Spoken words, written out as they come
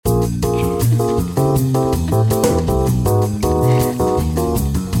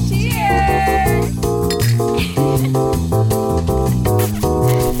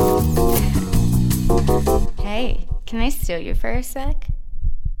steal you for a sec?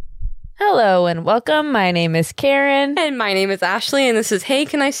 Hello and welcome. My name is Karen. And my name is Ashley, and this is Hey,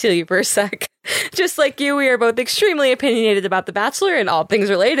 Can I Steal You for a Sec? Just like you, we are both extremely opinionated about The Bachelor and all things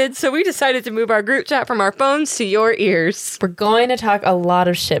related, so we decided to move our group chat from our phones to your ears. We're going to talk a lot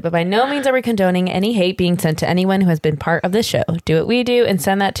of shit, but by no means are we condoning any hate being sent to anyone who has been part of the show. Do what we do and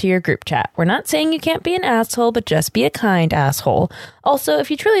send that to your group chat. We're not saying you can't be an asshole, but just be a kind asshole. Also,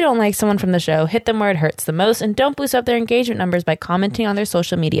 if you truly don't like someone from the show, hit them where it hurts the most and don't boost up their engagement numbers by commenting on their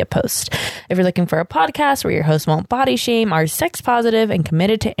social media posts. If you're looking for a podcast where your host won't body shame, are sex positive, and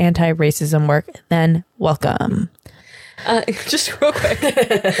committed to anti-racism work, then welcome. Just real quick,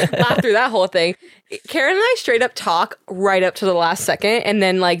 laugh through that whole thing. Karen and I straight up talk right up to the last second, and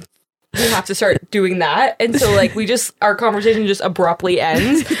then like we have to start doing that, and so like our conversation just abruptly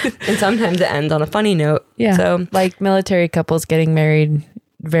ends, and sometimes it ends on a funny note. Yeah, so like military couples getting married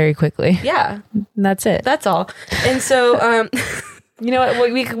very quickly. Yeah, and that's it. That's all. And so you know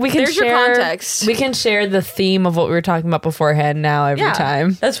what? We can There's share your context. We can share the theme of what we were talking about beforehand now every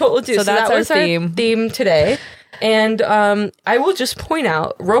time. That's what we'll do. So that's that our was theme. Our theme today. And I will just point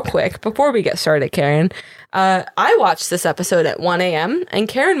out real quick before we get started, Karen. I watched this episode at 1 a.m. and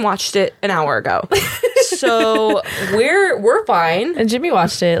Karen watched it an hour ago. So we're fine. And Jimmy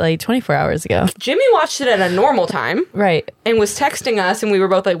watched it like 24 hours ago. Jimmy watched it at a normal time. Right. And was texting us, and we were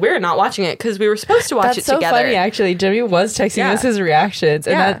both like, we're not watching it because we were supposed to watch it together. That's so funny, actually. Jimmy was texting us his reactions,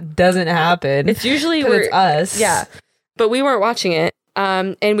 and that doesn't happen. It's usually it's us. Yeah. But we weren't watching it.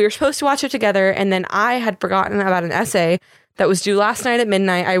 And we were supposed to watch it together, and then I had forgotten about an essay that was due last night at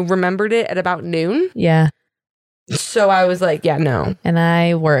midnight. I remembered it at about noon. Yeah. So I was like, yeah, no. And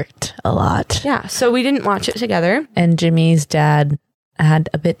I worked a lot. Yeah, so we didn't watch it together. And Jimmy's dad had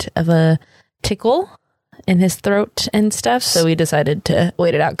a bit of a tickle in his throat and stuff, so we decided to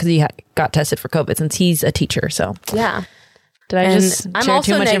wait it out because he got tested for COVID since he's a teacher, so. Yeah. Did I just share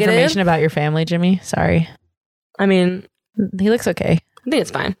too much information about your family, Jimmy? Sorry. I mean, he looks okay. I think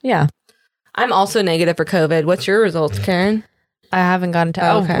it's fine. Yeah. I'm also negative for COVID. What's your results, Karen? I haven't gotten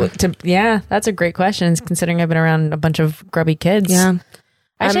to... okay. Yeah, that's a great question, considering I've been around a bunch of grubby kids. Yeah.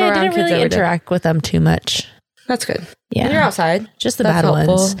 Actually, I didn't really interact with them too much. That's good. Yeah. You're outside. Just the bad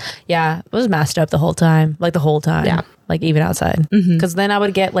ones. Yeah. It was masked up the whole time. Like the whole time. Yeah. Like even outside. Because then I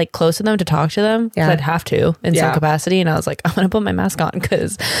would get like close to them to talk to them. Because I'd have to in some capacity. And I was like, I'm going to put my mask on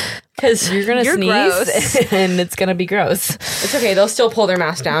because you're going to sneeze and it's going to be gross. It's okay. They'll still pull their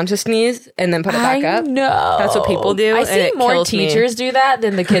mask down to sneeze and then put it back up. No. That's what people do. I see more teachers do that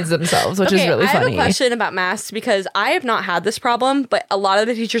than the kids themselves, which is really funny. I have a question about masks because I have not had this problem, but a lot of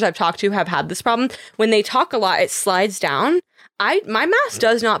the teachers I've talked to have had this problem. When they talk a lot, it slides down. My mask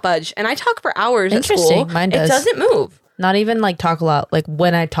does not budge, and I talk for hours at school. Mine does. It doesn't move. Not even like talk a lot. Like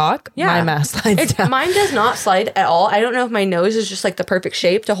when I talk, my mask slides down. Mine does not slide at all. I don't know if my nose is just like the perfect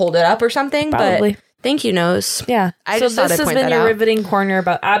shape to hold it up or something. Probably. But thank you, nose. Yeah. So this has been your riveting corner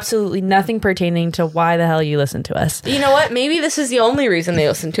about absolutely nothing pertaining to why the hell you listen to us. You know what? Maybe this is the only reason they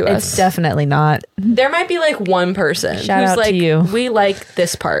listen to us. It's definitely not. There might be like one person who's out like, to you. We like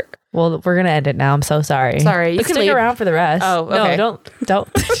this part. Well, we're going to end it now. I'm so sorry. Sorry. You can stick around for the rest. Oh, okay. No,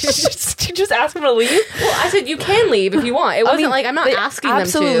 don't. just ask them to leave? Well, I said you can leave if you want. It wasn't like I'm not asking them to.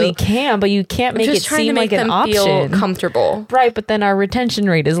 Absolutely can, but you can't make it seem like an option. Feel comfortable. Right, but then our retention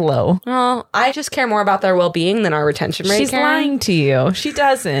rate is low. Well, I just care more about their well-being than our retention rate. She's lying to you. She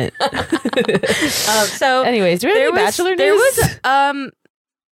doesn't. So anyways, do we have any Bachelor news? There was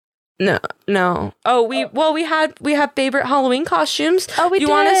No. Oh, we have favorite Halloween costumes. Oh, we did.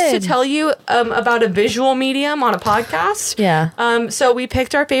 You want us to tell you about a visual medium on a podcast? Yeah. So we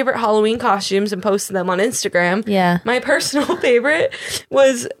picked our favorite Halloween costumes and posted them on Instagram. Yeah. My personal favorite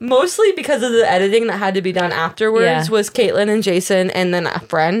was mostly because of the editing that had to be done afterwards. Yeah. Was Caitlin and Jason, and then a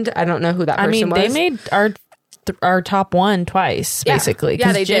friend. I don't know who that person was. They made our top one twice, basically.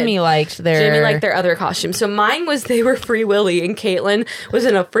 Yeah, they Jimmy did. liked their other costumes. So mine was they were Free Willy, and Caitlin was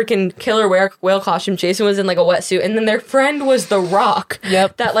in a freaking killer whale costume. Jason was in like a wetsuit, and then their friend was The Rock.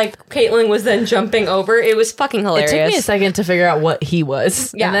 Yep. That like Caitlin was then jumping over. It was fucking hilarious. It took me a second to figure out what he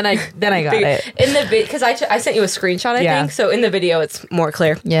was. Yeah. And then I got it. In the because I sent you a screenshot, I think. So in the video it's more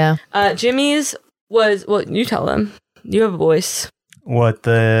clear. Yeah. Jimmy's was, well, you tell them. You have a voice. What,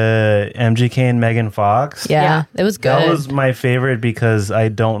 the MGK and Megan Fox? Yeah, it was good. That was my favorite because I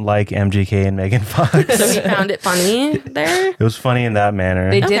don't like MGK and Megan Fox. So you found it funny there? It was funny in that manner.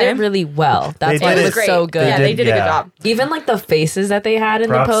 They did Okay. it really well. That's They why did it it was great. so good. Yeah, they did a good job. Even like the faces that they had in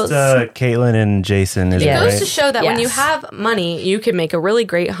Props the posts. to Caitlin and Jason. Is Yeah. it It goes right? to show that when you Yes. have money, you can make a really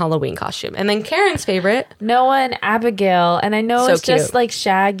great Halloween costume. And then Karen's favorite. Noah and Abigail, and I know So it's just cute. like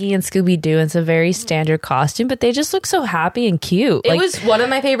Shaggy and Scooby Doo. It's a very standard costume, but they just look so happy and cute. It was one of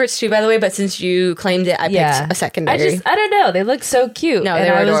my favorites too, by the way, but since you claimed it, I picked a secondary. I don't know. They look so cute. No, and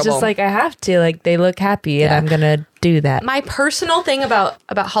they were I was adorable. just like, I have to. Like, they look happy, and Yeah. I'm gonna do that. My personal thing about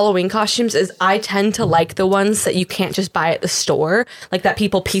Halloween costumes is I tend to like the ones that you can't just buy at the store, like that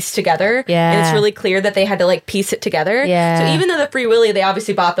people piece together. Yeah. And it's really clear that they had to like piece it together. Yeah. So even though the Free Willy, they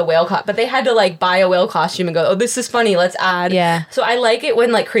obviously bought the whale but they had to like buy a whale costume and go, oh, this is funny, let's add. Yeah. So I like it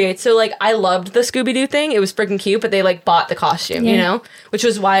when like creates, so like I loved the Scooby Doo thing. It was freaking cute, but they like bought the costume, you Yeah. know? Which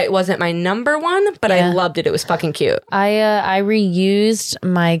was why it wasn't my number one, but I Yeah. loved it. It was fucking cute. I reused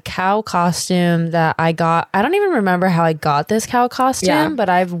my cow costume that I got. I don't even remember how I got this cow costume, Yeah. but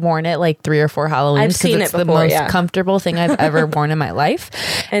I've worn it like 3 or 4 Halloweens. I've 'cause seen it's it the before, most yeah. comfortable thing I've ever worn in my life.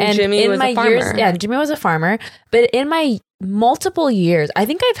 And Jimmy was a farmer. Jimmy was a farmer. But in my multiple years, I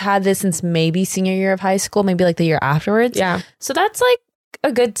think I've had this since maybe senior year of high school, maybe like the year afterwards. Yeah. So that's like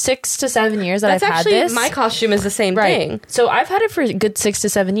a good 6 to 7 years that That's I've had actually, this. my costume is the same thing. So I've had it for a good 6 to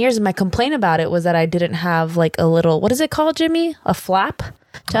 7 years, and my complaint about it was that I didn't have like a little, what is it called, Jimmy? A flap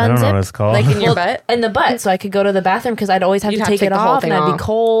to I don't know unzip? what it's called. Like in your butt? In the butt, so I could go to the bathroom because I'd always have You'd to have to take take it the whole off, thing and I'd be off.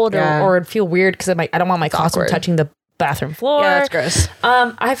 cold, Yeah. or it'd feel weird because I don't want my costume awkward. touching the bathroom floor. Yeah, that's gross.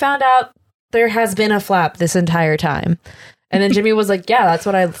 I found out there has been a flap this entire time, and then Jimmy was like, "Yeah, that's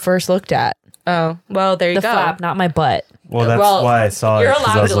what I first looked at. Oh, well, there you The go. flap, not my butt." Well, that's Well, why I saw it. you're 'cause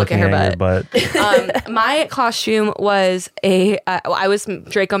allowed I was to look at looking her your butt. My costume was I was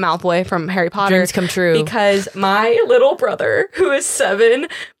Draco Malfoy from Harry Potter. Dreams come true. Because my little brother, who is 7,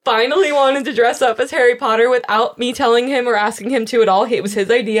 finally wanted to dress up as Harry Potter without me telling him or asking him to at all. It was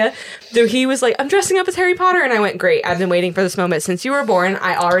his idea. So he was like, I'm dressing up as Harry Potter. And I went, great. I've been waiting for this moment since you were born.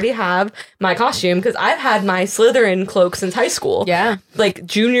 I already have my costume because I've had my Slytherin cloak since high school. Yeah. Like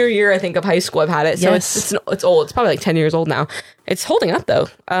junior year, I think, of high school, I've had it. So Yes. it's old. It's probably like 10 years old now. It's holding up though.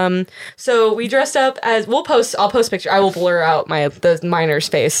 So we dressed up as I'll post a picture. I will blur out the miner's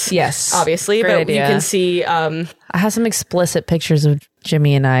face. Yes. Obviously, Great but idea. you can see I have some explicit pictures of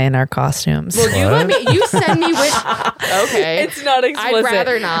Jimmy and I in our costumes. well, you send me which okay. It's not explicit. I'd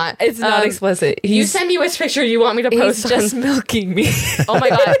rather not. It's not Um, explicit. You send me which picture you want me to post He's just on. milking me. Oh my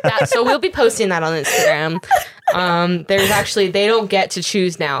god. So we'll be posting that on Instagram. There's actually they don't get to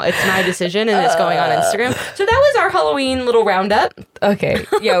choose now. It's my decision and it's going on Instagram. So that was our Halloween little roundup. Okay.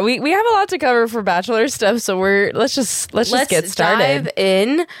 Yeah, we have a lot to cover for Bachelor stuff, so let's just get started. Dive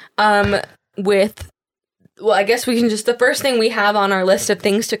in with well, I guess we can just the first thing we have on our list of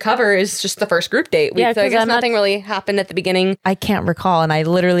things to cover is just the first group date. Yeah, So I 'cause guess I'm not- nothing really happened at the beginning. I can't recall, and I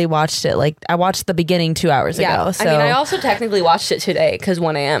literally watched it. Like I watched the beginning 2 hours Yeah, ago. So I mean, I also technically watched it today because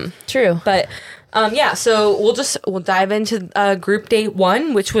 1 a.m. true. But yeah, so we'll dive into group date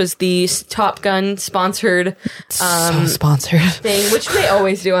 1, which was the Top Gun sponsored So sponsored. thing, which they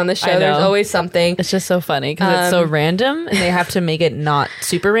always do on the show. I know. There's always something. It's just so funny because it's so random, and they have to make it not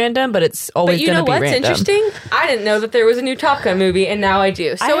super random, but it's always But you going know to be what's random. interesting? I didn't know that there was a new Top Gun movie, and now I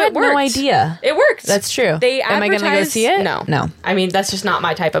do. So I had it worked. no idea. It worked. That's true. They Am I going to go advertised- see it? No, no, I mean, that's just not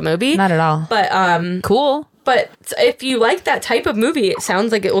my type of movie. not at all. But Cool. but if you like that type of movie, it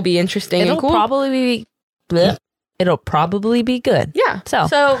sounds like it will be interesting It'll and cool. probably be. bleh. It'll probably be good. Yeah.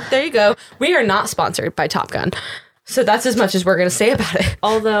 So there you go. We are not sponsored by Top Gun. So that's as much as we're going to say about it.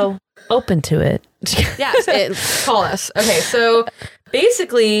 Although open to it. Yes, call us. Okay, so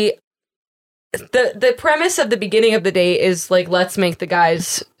basically the premise of the beginning of the date is like let's make the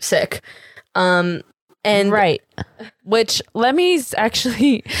guys sick. And Right. Which let me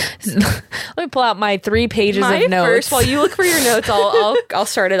actually let me pull out my 3 pages my of notes. first, while you look for your notes, I'll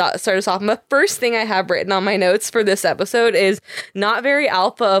start us off. My first thing I have written on my notes for this episode is not very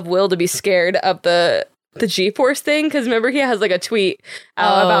alpha of Will to be scared of the G-Force thing, because remember he has like a tweet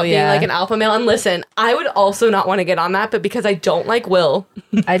about being like an alpha male. And listen, I would also not want to get on that, but because I don't like Will,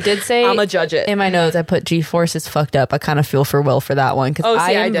 I did say I'm a judge it. in my notes. I put G-Force is fucked up. I kind of feel for Will for that one because Oh,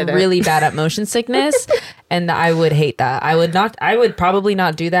 see, I I am didn't. really bad at motion sickness, and I would hate that. I would probably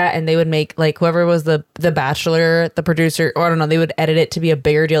not do that, and they would make like whoever was the Bachelor, the producer, or I don't know, they would edit it to be a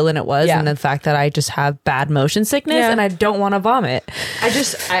bigger deal than it was. Yeah. And the fact that I just have bad motion sickness Yeah. and I don't want to vomit. I If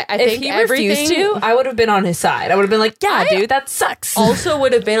think he everything refused to, I would have been on his side. I would have been like, yeah, dude, that sucks. also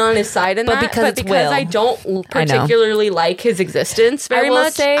would have been on his side in But that, because it's Will. I don't I know. particularly like his existence very will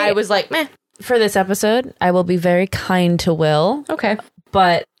much, say- I was like, meh. For this episode, I will be very kind to Will, Okay.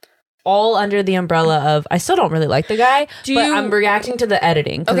 but all under the umbrella of I still don't really like the guy, but I'm reacting to the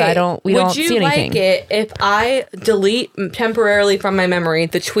editing because we don't see anything. Would you like it if I delete temporarily from my memory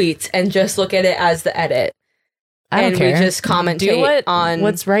the tweets and just look at it as the edit? I don't and care. we just commentate on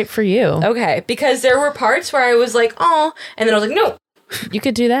what's right for you. Okay, because there were parts where I was like, oh, and then I was like, no, You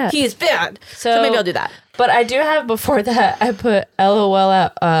could do that. he is bad. So maybe I'll do that. But I do have before that, I put LOL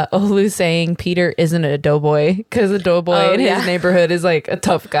at Olu saying Peter isn't a doughboy because a doughboy in his neighborhood is like a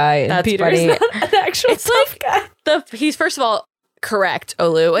tough guy, and That's Peter funny. is not an actual tough guy. He's first of all correct,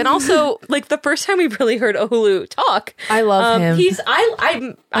 Olu, and also like the first time we really heard Olu talk, I love him.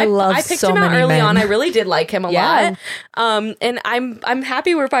 I love picked so him out many early men. on. I really did like him a Yeah. lot, and I'm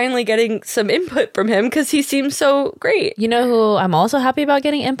happy we're finally getting some input from him because he seems so great. You know who I'm also happy about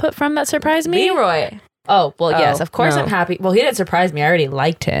getting input from that surprised me? Leroy, Oh, well, yes, of course no. I'm happy. Well, he didn't surprise me. I already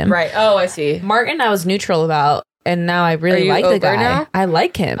liked him. right? Oh, I see. Martin, I was neutral about, and now I Are really you like the over guy. now? I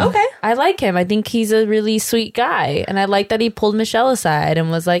like him. Okay. I like him. I think he's a really sweet guy, and I like that he pulled Michelle aside and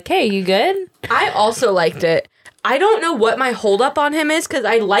was like, "Hey, you good?" I also liked it. I don't know what my holdup on him is because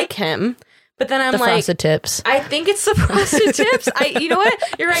I like him, but then I'm The like, frosted tips. I think it's the frosted tips. You know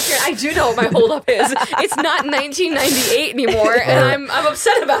what? You're right, Karen. I do know what my holdup is. It's not 1998 anymore, and I'm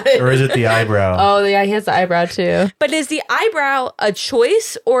upset about it. Or is it the eyebrow? Oh, yeah, he has the eyebrow too. But is the eyebrow a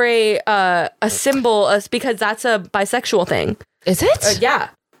choice or a symbol? Because that's a bisexual thing. Is it? Yeah.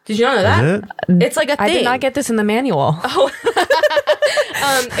 Did you not know that? Is it? It's like a thing. I did not get this in the manual. I'm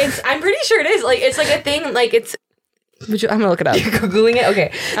pretty sure it is. Like it's like a thing. Like it's. I'm gonna look it up. Googling it.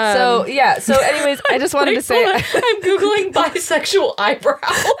 Okay. So yeah. So anyways, I just wanted to say. I'm googling bisexual eyebrow.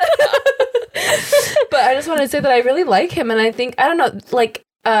 But I just wanted to say that I really like him, and I think I don't know, like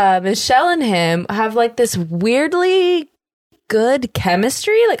Michelle and him have like this weirdly good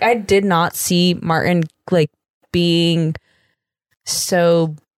chemistry. Like I did not see Martin like being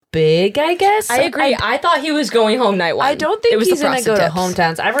so big, I guess. I agree. I thought he was going home night one. I don't think It was he's the gonna go frosted to tips.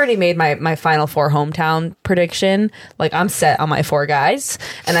 hometowns. I've already made my final 4 hometown prediction. Like I'm set on my 4 guys,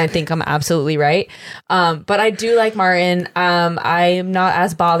 and I think I'm absolutely right. But I do like Martin. I'm not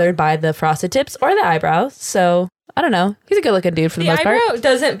as bothered by the frosted tips or the eyebrows. So I don't know. He's a good looking dude for the, The most part. eyebrow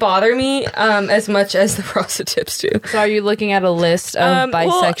doesn't bother me as much as the frosted tips do. So are you looking at a list of bisexual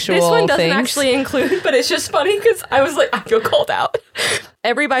well, this one doesn't things? actually include, but it's just funny because I was like, I feel called out.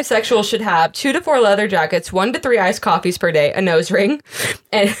 Every bisexual should have 2 to 4 leather jackets, 1 to 3 iced coffees per day, a nose ring,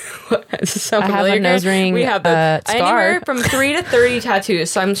 and this is so I have familiar. a nose ring, We have the scar. anywhere from 3 to 30 tattoos.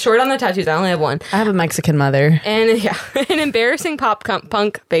 So I'm short on the tattoos. I only have 1. I have a Mexican mother. And yeah, an embarrassing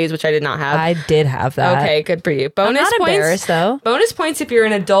punk phase, which I did not have. I did have that. Okay, good for you. I'm Bonus not points. embarrassed though. Bonus points if you're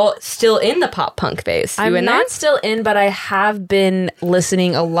an adult still in the pop punk phase. You I'm in not still in, but I have been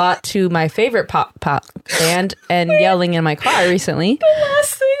listening a lot to my favorite pop band and yelling in my car recently. The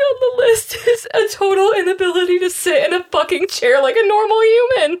last thing on the list is a total inability to sit in a fucking chair like a normal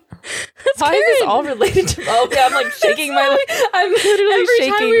human. That's Why is this Karen. all related to? Oh, yeah, I'm like shaking my. I'm literally Every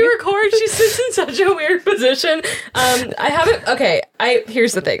shaking. time we record, she sits in such a weird position. I haven't. Okay,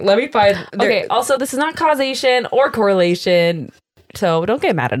 here's the thing. Let me find. Okay. Also, this is not causation or correlation. So don't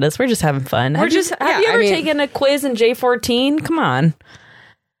get mad at us. We're just having fun. Have you ever taken a quiz in J14? Come on.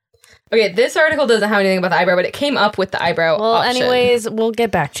 Okay, this article doesn't have anything about the eyebrow, but it came up with the eyebrow. Well, option. anyways, we'll get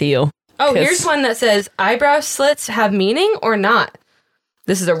back to you. Oh, 'Cause- here's one that says eyebrow slits have meaning or not.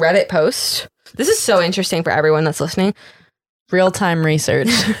 This is a Reddit post. This is so interesting for everyone that's listening. Real-time research.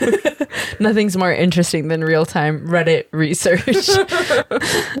 Nothing's more interesting than real-time Reddit research.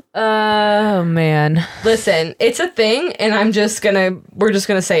 Oh, man. Listen, it's a thing, and we're just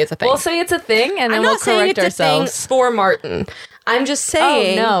gonna say it's a thing. We'll say it's a thing, and then I'm we'll not saying correct it's a ourselves. thing for Martin. I'm just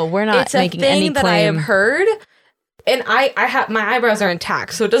saying. Oh, no, we're not it's a making thing any that I have claim. heard. And I have my eyebrows are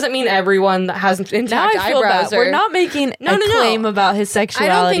intact, so it doesn't mean everyone that has intact Now I feel eyebrows bad. We're not making No, a no, no. claim about his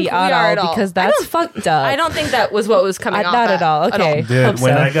sexuality we are at all because that's fucked up. I don't think that was what was coming off. Not at all. Okay. Dude,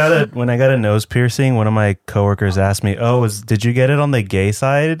 when I got a nose piercing, one of my coworkers asked me, did you get it on the gay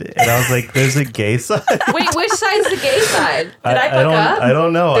side? And I was like, there's a gay side? Wait, which side's the gay side? Did I fuck up? I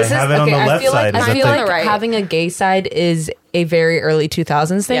don't know. I have it on the left side. I Is that feel the- like right. having a gay side is a very early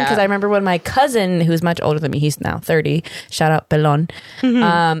 2000s thing, because Yeah. I remember when my cousin, who's much older than me, he's now 30, shout out Belon,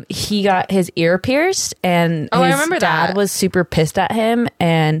 he got his ear pierced, and Oh, I his remember dad that. was super pissed at him,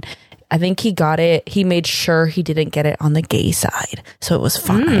 and I think he made sure he didn't get it on the gay side, so it was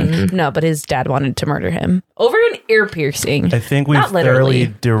fine. No, but his dad wanted to murder him over an ear piercing. I think we've Not literally.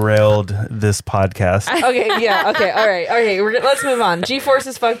 thoroughly derailed this podcast. Okay, yeah, okay, all right, okay. Let's move on. G-Force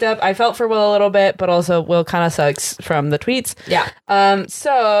is fucked up. I felt for Will a little bit, but also Will kind of sucks from the tweets. Yeah.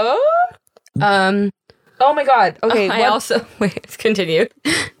 Oh my god. Okay, I also wait. Continue.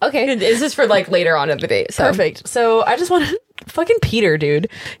 okay, This is for like later on in the date. So. perfect. So I just want to fucking Peter, dude.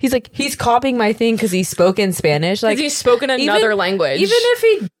 He's copying my thing because he spoke in Spanish. Like Because he's spoken another even- language. Even if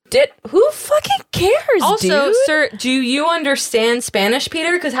he did, who fucking cares? also, dude? sir, do you understand Spanish,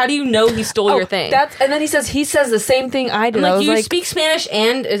 Peter? Because how do you know he stole your thing? And then he says the same thing I did. I like was you like, speak Spanish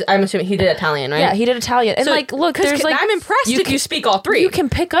and I'm assuming he did Italian, right? yeah, he did Italian. And So- like, look, 'cause there's like, I'm impressed if you speak all three. You can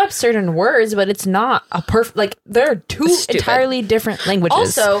pick up certain words, but it's not a perfect. Like, they're two Stupid. entirely different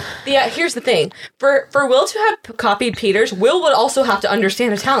languages. Also, here's the thing: for Will to have copied Peter's, Will would also have to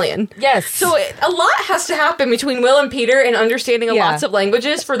understand Italian. yes. So a lot has to happen between Will and Peter in understanding of Yeah. lots of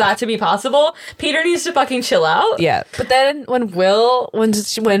languages for that to be possible. Peter needs to fucking chill out. yeah, but then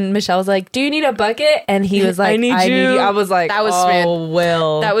when Michelle was like, "Do you need a bucket?" and he was like, I need you. I was like, That was oh, smooth.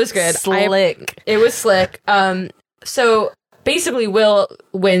 Will, That was good. slick. It was slick. So basically, Will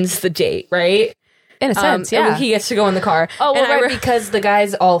wins the date, right? In a sense, yeah. And he gets to go in the car. Oh, well, And I right, because the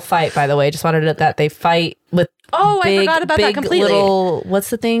guys all fight, by the way. Just wanted that they fight with Oh, I forgot about that big completely. Little, what's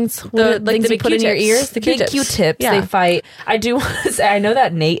the things? The things you big put in your Q-tips. ears? The Big Q-tips. Q-tips. Yeah. They fight. I do want to say, I know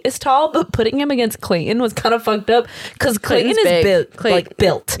that Nate is tall, but putting him against Clayton was kind of fucked up because Clayton Clayton's is big.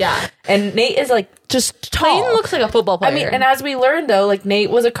 built. Yeah. And Nate is like just tall. Clayton looks like a football player. I mean, and as we learned though, like Nate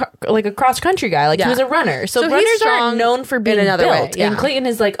was a cross country guy, like he Yeah. was a runner. So, So he's runners strong aren't known for being in another way, built, yeah. and Clayton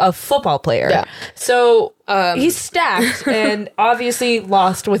is like a football player. Yeah. So he's stacked and obviously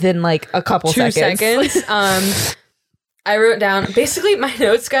lost within like a couple 2 seconds. seconds. I wrote down basically my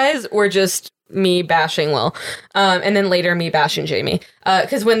notes, guys, were just me bashing Will, and then later me bashing Jamie.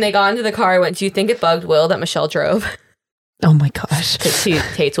 Because when they got into the car, I went, "Do you think it bugged Will that Michelle drove?" Oh my gosh. Because he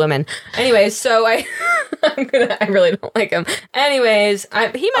hates women. Anyways, so I really don't like him. Anyways,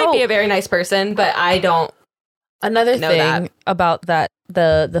 he might be a very nice person, but I don't. Another know thing that. about that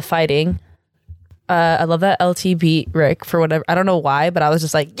the fighting. I love that LT beat Rick for whatever. I don't know why, but I was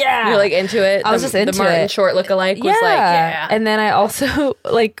just like, yeah. You're like into it. I was just into the Martin it. Short lookalike was like, yeah. And then I also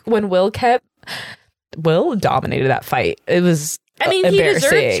like when Will dominated that fight. It was I mean, he deserved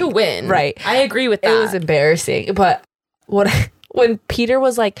embarrassing. to win. Right. I agree with that. It was embarrassing. But when Peter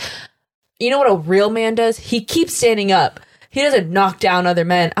was like, you know what a real man does? He keeps standing up. He doesn't knock down other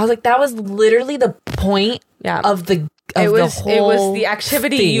men. I was like, that was literally the point of the it was whole the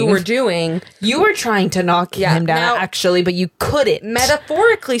activity thing. you were doing. You were trying to knock him down, Now, actually, but you couldn't.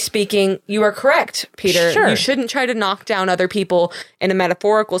 Metaphorically speaking, you are correct, Peter. Sure. You shouldn't try to knock down other people in a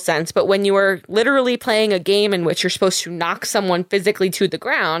metaphorical sense, but when you are literally playing a game in which you're supposed to knock someone physically to the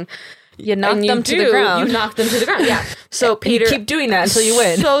ground, You knock and them you to do, the ground. You knock them to the ground. Yeah. So And you Peter, keep doing that until you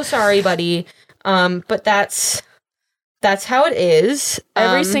win. So sorry, buddy. But that's how it is.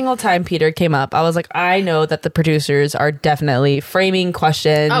 Every single time Peter came up, I was like, I know that the producers are definitely framing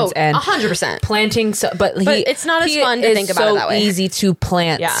questions and 100%. planting. But it's not as fun to is think about so it that way. easy to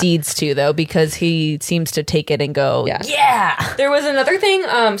plant seeds to, though, because he seems to take it and go, yeah. There was another thing.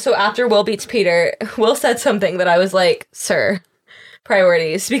 So after Will beats Peter, Will said something that I was like, sir,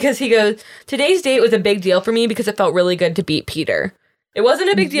 priorities. Because he goes, today's date was a big deal for me because it felt really good to beat Peter. It wasn't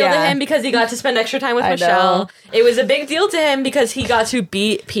a big deal to him because he got to spend extra time with Michelle. It was a big deal to him because he got to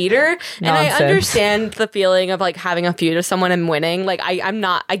beat Peter. And I understand the feeling of like having a feud with someone and winning. Like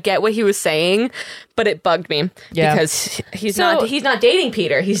I get what he was saying, but it bugged me because he's not dating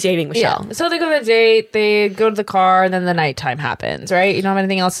Peter. He's dating Michelle. Yeah. So they go to the date, they go to the car, and then the nighttime happens, right? You don't have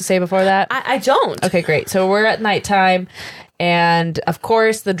anything else to say before that? I don't. Okay, great. So we're at nighttime. And of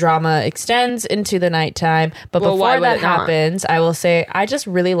course, the drama extends into the nighttime. But Well, why before would that it not? happens, I will say I just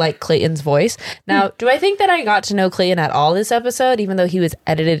really like Clayton's voice. Now, do I think that I got to know Clayton at all this episode, even though he was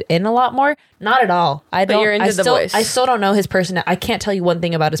edited in a lot more? Not at all. I don't. you're into the voice. I still don't know his personality. I can't tell you one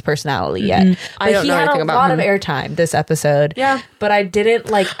thing about his personality yet. But I don't he know had anything a about lot him. of airtime this episode. Yeah. But I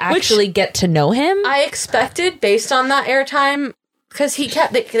didn't actually get to know him. I expected based on that airtime because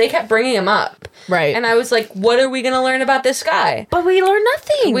they kept bringing him up, Right. And I was like, what are we going to learn about this guy? But we learned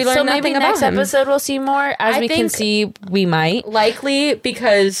nothing. We learned so nothing maybe about next him. episode we'll see more. As I we can think- see, we might. Likely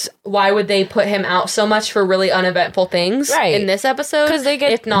because why would they put him out so much for really uneventful things Right. in this episode? 'Cause they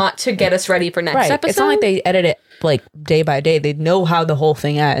get- if not to get us ready for next Right. episode. It's not like they edit it like day by day. They know how the whole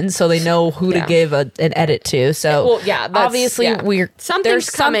thing ends, so they know who to give an edit to. So Well, yeah, that's- obviously yeah. there's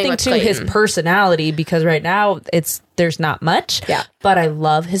coming something with to his Clayton. personality, because right now there's not much. Yeah. But I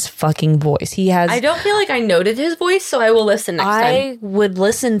love his fucking voice. He has I don't feel like I noted his voice, so I will listen next time. I would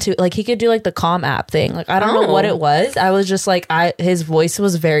listen to, like, he could do like the Calm app thing. Like, I don't know what Oh. it was. I was just like, his voice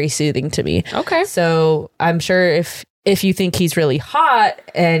was very soothing to me. Okay. So I'm sure if you think he's really hot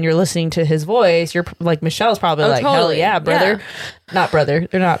and you're listening to his voice, you're like, Michelle's probably like, hell totally. yeah, brother. Not brother.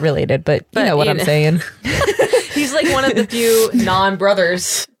 They're not related, but you know what I'm saying. He's like one of the few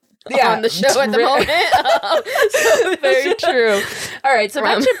non-brothers Yeah, on the show at the moment. Very true. All right, so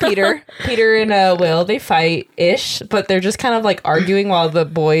back to Peter. Peter and Will, they fight-ish, but they're just kind of like arguing while the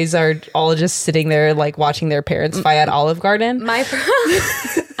boys are all just sitting there like watching their parents fight at Olive Garden.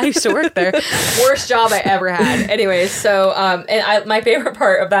 I used to work there. Worst job I ever had. Anyways, so my favorite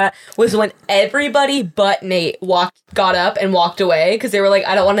part of that was when everybody but Nate got up and walked away because they were like,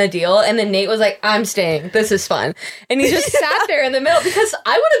 I don't want to deal. And then Nate was like, I'm staying. This is fun. And he just sat there in the middle because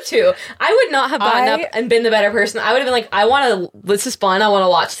I would have too. I would not have gotten up and been the better person. I would have been like, this is fun. I want to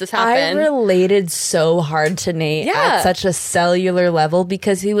watch this happen. I related so hard to Nate at such a cellular level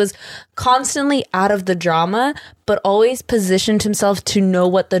because he was constantly out of the drama, but always positioned himself to know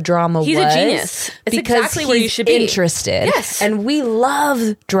what the drama was. He's a genius. It's because exactly where you he's should be. interested. Yes. And we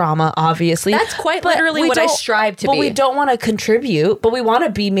love drama, obviously. That's quite but literally we what I don't- strive to but be. we don't want to contribute, but we want to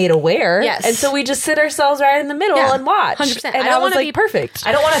be made aware. Yes. And so we just sit ourselves right in the middle and watch. 100%. And I was like, perfect.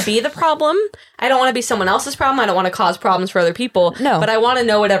 I don't want to be the problem. I don't want to be someone else's problem. I don't want to cause problems for other people. No. But I want to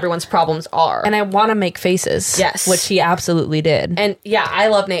know what everyone's problems are. And I want to make faces. Yes. Which he absolutely did. And yeah, I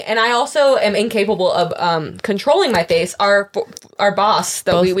love Nate. And I also am incapable of controlling my face. Our boss,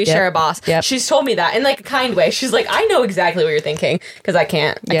 though, we share a boss. Yep. She's told me that in like a kind way. She's like, I know exactly what you're thinking because I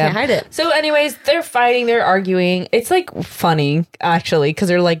can't hide it. So anyways, they're fighting, they're arguing. It's like funny, actually, because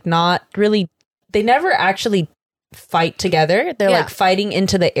they're like not really, they never actually fight together. They're like fighting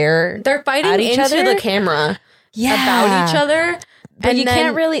into the air. They're fighting at each into other. the camera Yeah. about each other. But you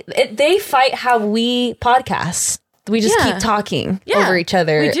can't really, they fight how we podcast. We just keep talking over each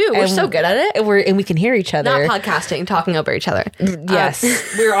other. We do. We're so good at it. And we can hear each other. Not podcasting, talking over each other. Yes.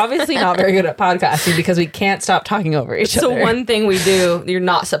 We're obviously not very good at podcasting because we can't stop talking over each So other. one thing we do, you're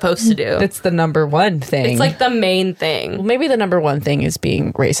not supposed to do. That's the number one thing. It's like the main thing. Well, maybe the number one thing is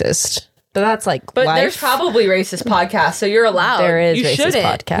being racist. But that's like But life. there's probably racist podcasts, so you're allowed. There is you racist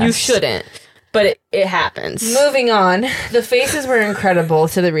shouldn't. podcasts. You shouldn't. But it happens. Moving on, the faces were incredible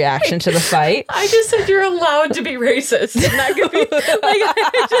to the reaction to the fight. I just said you're allowed to be racist. And that could be like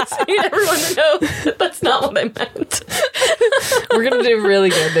I just need everyone to know that that's not what I meant. We're gonna do really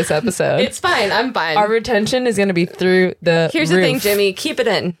good this episode. It's fine. I'm fine. Our retention is gonna be through the Here's roof. the thing, Jimmy. Keep it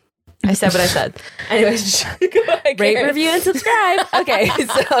in. I said what I said. Anyways, go ahead, Rate, Karen. review, and subscribe. Okay,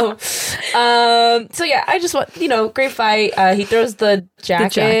 so yeah, I just want great fight. He throws the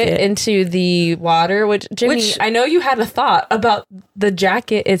jacket into the water, which Jimmy, I know you had a thought about the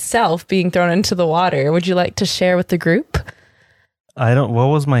jacket itself being thrown into the water. Would you like to share with the group? What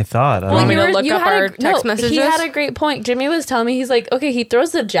was my thought? Want me to look up our text messages? He had a great point. Jimmy was telling me, he's like, okay, he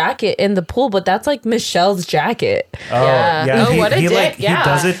throws the jacket in the pool, but that's like Michelle's jacket. Yeah. Oh, what a dick. He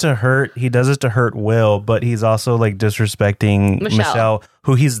does it to hurt. He does it to hurt Will, but he's also like disrespecting Michelle,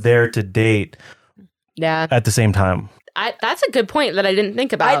 who he's there to date. Yeah. At the same time. That's a good point that I didn't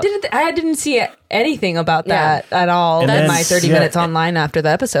think about. I didn't see anything about that at all in my 30 minutes online after the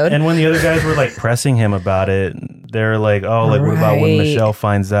episode. And when the other guys were like pressing him about it, they're like, "Oh, like what about when Michelle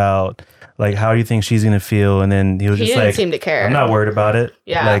finds out? Like, how do you think she's gonna feel?" And then he was just didn't like, seem to care. "I'm not worried about it."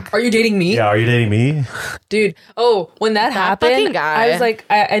 Yeah. Like, are you dating me? Yeah, are you dating me? Dude. Oh, when that happened, fucking guy. I was like,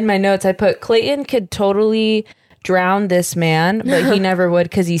 in my notes, I put Clayton could totally drown this man, but he never would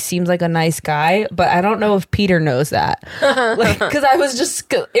because he seems like a nice guy. But I don't know if Peter knows that. Like, because it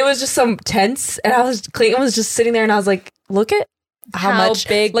was just some tense, and Clayton was just sitting there, and I was like, look at how much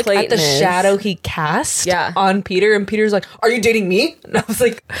big like Clayton at the is. shadow he cast Yeah. on Peter, and Peter's like, are you dating me? And I was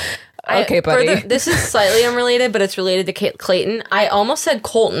like, okay, buddy. This is slightly unrelated, but it's related to Clayton. I almost said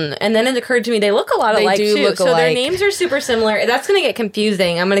Colton, and then it occurred to me they look a lot alike do too. look so their alike. names are super similar. That's going to get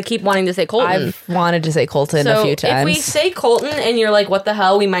confusing. I'm going to keep wanting to say Colton. I've wanted to say Colton so a few times. if we say Colton and you're like, what the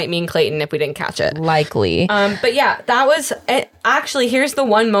hell, we might mean Clayton if we didn't catch it. Likely. But yeah, that was actually, here's the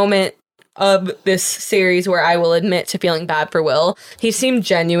one moment of this series where I will admit to feeling bad for Will. He seemed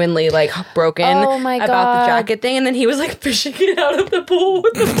genuinely like broken about the jacket thing, and then he was like fishing it out of the pool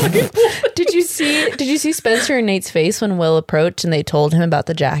with the fucking pool. Did you see Spencer and Nate's face when Will approached and they told him about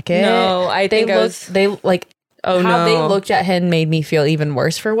the jacket? No, I think they how they looked at him made me feel even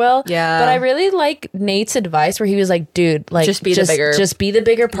worse for Will. Yeah. But I really like Nate's advice where he was like, dude, like Just be the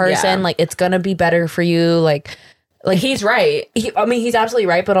bigger person. Yeah. Like it's gonna be better for you. Like he's right. He's absolutely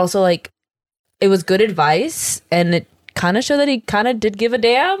right, but also like it was good advice, and it kind of showed that he kind of did give a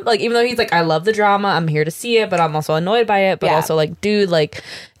damn. Like, even though he's like, I love the drama, I'm here to see it, but I'm also annoyed by it. But also like, dude, like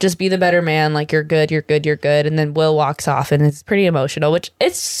just be the better man. Like you're good. And then Will walks off, and it's pretty emotional, which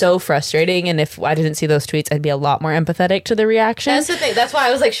it's so frustrating. And if I didn't see those tweets, I'd be a lot more empathetic to the reaction. That's the thing. That's why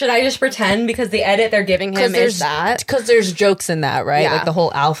I was like, should I just pretend, because the edit they're giving him is that? Because there's jokes in that, right? Yeah. Like the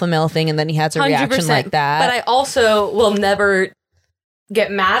whole alpha male thing, and then he has a reaction like that. But I also will never get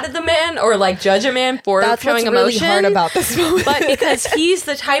mad at the man or like judge a man for showing emotion. Really hard about this moment. But because he's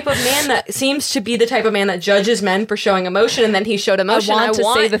the type of man that seems to be the type of man that judges men for showing emotion, and then he showed emotion. I want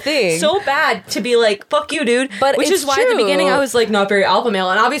to say the thing so bad to be like, fuck you, dude. But which is why at the beginning I was like not very alpha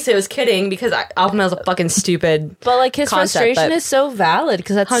male, and obviously I was kidding because alpha male is a fucking stupid. But like his frustration is so valid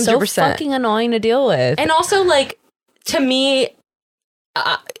because that's 100%. So fucking annoying to deal with. And also like to me,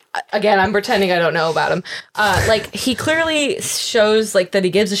 again, I'm pretending I don't know about him. Like he clearly shows like that he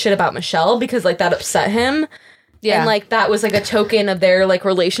gives a shit about Michelle because like that upset him. Yeah. And like that was like a token of their like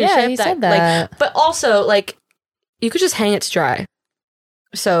relationship. Yeah, he said that. Like, but also like you could just hang it to dry.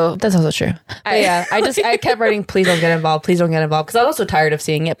 So that's also true. I kept writing, please don't get involved, because I was also tired of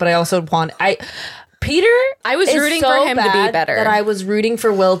seeing it, but I also Peter, I was rooting for him to be better. That I was rooting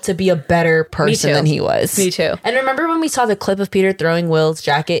for Will to be a better person than he was. Me too. And remember when we saw the clip of Peter throwing Will's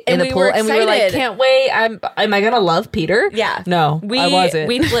jacket in the pool, and we were like, "Can't wait! Am I gonna love Peter?" Yeah. No, I wasn't.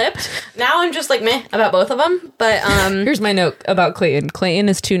 We flipped. Now I'm just like meh about both of them. But here's my note about Clayton. Clayton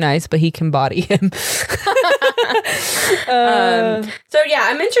is too nice, but he can body him. So yeah,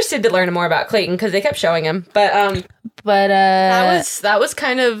 I'm interested to learn more about Clayton because they kept showing him. But that was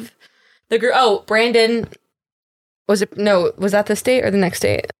kind of. The girl. Oh, Brandon. Was it? No, was that this date or the next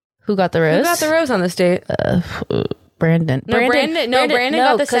date? Who got the rose? Who got the rose on this date? Brandon. No, Brandon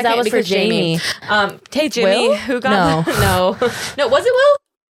got the second. That was for Jamie. Hey, Jimmy. Will? Who got the... No. No, was it Will?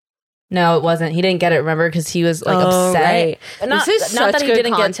 No, it wasn't. He didn't get it. Remember, because he was like upset. Right. Not that he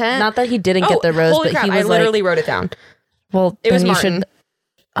didn't content. Not that he didn't get the rose, but crap, he was I literally wrote it down. Well, it was Martin.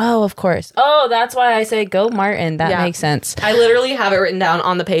 Oh, of course. Oh, that's why I say go Martin. That makes sense. I literally have it written down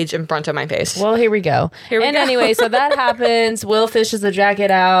on the page in front of my face. Well, here we go. Anyway, so that happens. Will fishes the jacket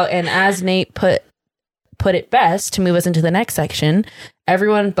out, and as Nate put it best to move us into the next section,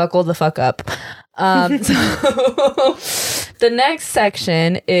 everyone buckle the fuck up. So the next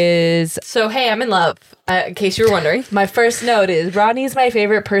section is... So, hey, I'm in love, in case you were wondering. My first note is, Rodney's my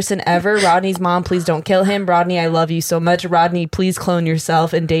favorite person ever. Rodney's mom, please don't kill him. Rodney, I love you so much. Rodney, please clone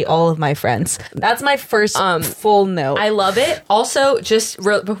yourself and date all of my friends. That's my first full note. I love it. Also, just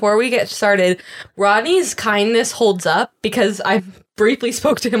before we get started, Rodney's kindness holds up because I briefly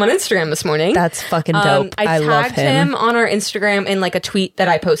spoke to him on Instagram this morning. That's fucking dope. I love tagged him on our Instagram in like a tweet that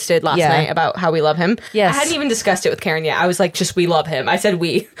I posted last night about how we love him. Yes. I hadn't even discussed it with Karen yet. I was like, just we love him. I said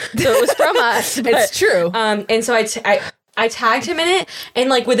we. So it was from us. It's true. And so I tagged him in it, and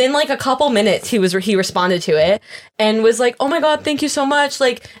like within like a couple minutes he responded to it and was like, oh my god, thank you so much.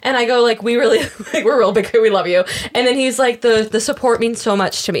 Like, and I go like, we really like, we're real big, we love you. And then he's like, the support means so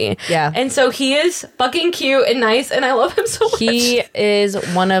much to me. Yeah. And so he is fucking cute and nice, and I love him so much. He is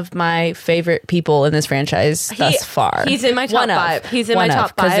one of my favorite people in this franchise thus far. He's in my top 5. He's in my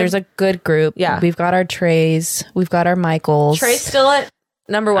top 5 because there's a good group. Yeah. We've got our Treys, we've got our Michaels. Trey's still at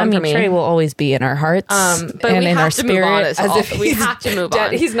number 1 for me. Trey will always be in our hearts, but and we in have our to move on. spirit. We have to move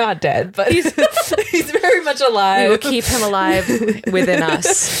dead. on. He's not dead, but he's very much alive. We will keep him alive within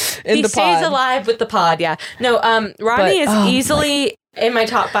us. He stays alive with the pod. Yeah. No. Rodney is easily in my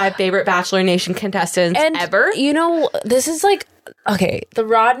top 5 favorite Bachelor Nation contestants ever. You know, this is like the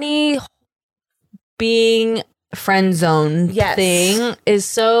Rodney being friend zone thing is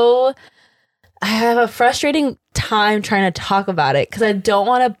so. I have a frustrating time trying to talk about it because I don't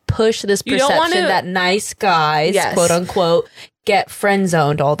want to push this perception that nice guys, quote unquote, get friend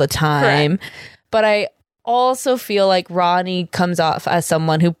zoned all the time. Correct. But I also feel like Rodney comes off as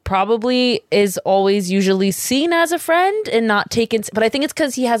someone who probably is always usually seen as a friend and not taken. But I think it's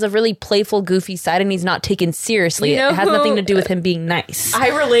because he has a really playful, goofy side and he's not taken seriously. It has nothing to do with him being nice. I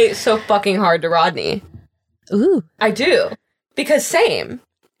relate so fucking hard to Rodney. Ooh, I do, because same.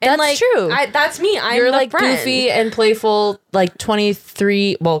 And that's true. That's me. You're like friend. Goofy and playful, like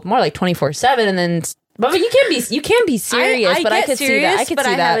 23. Well, more like 24/7, and then. But you can be serious. But I could see that. I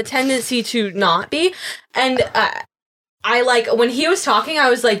have a tendency to not be. And I like when he was talking,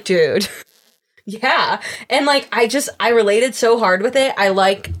 I was like, dude, yeah. And like I related so hard with it. I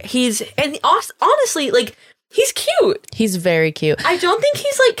like and honestly, like He's cute. He's very cute. I don't think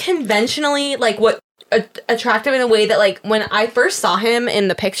he's like conventionally like what attractive in a way that like when I first saw him in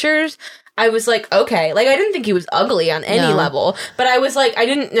the pictures, I was like, okay, like I didn't think he was ugly on any level, but I was like, I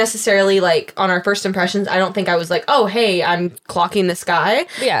didn't necessarily like on our first impressions. I don't think I was like, oh, hey, I'm clocking this guy.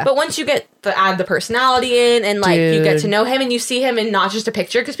 Yeah. But once you get add the personality in and like you get to know him and you see him in not just a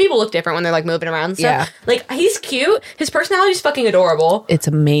picture because people look different when they're like moving around and stuff. Yeah. Like he's cute. His personality is fucking adorable. It's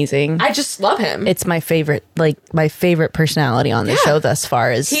amazing. I just love him. It's my favorite personality on the show thus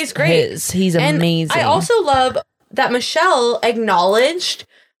far. Is he's great. He's amazing. I also love that Michelle acknowledged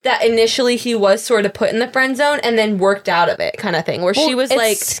that initially he was sort of put in the friend zone and then worked out of it kind of thing where she was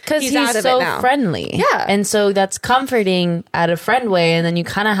like, because he's out of so it now. friendly. Yeah. And so that's comforting at a friend way. And then you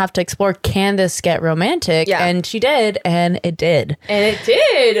kind of have to explore, can this get romantic? Yeah. And she did. And it did. And it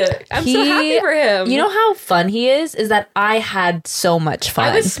did. I'm so happy for him. You know how fun he is that I had so much fun.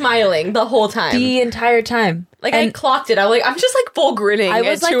 I was smiling the whole time. The entire time. Like I clocked it. I'm just like full grinning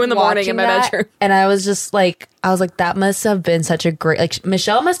at 2 in the morning in my bedroom. And I was just like, that must have been such a great, like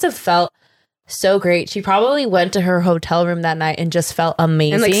Michelle must have felt so great. She probably went to her hotel room that night and just felt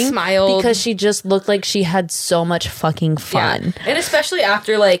amazing. And like smiled. Because she just looked like she had so much fucking fun. Yeah. And especially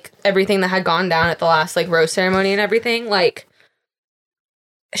after like everything that had gone down at the last like rose ceremony and everything, like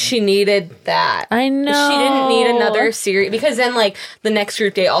she needed that. I know. She didn't need another series because then like the next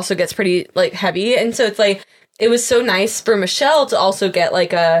group date also gets pretty like heavy. And so it's like, it was so nice for Michelle to also get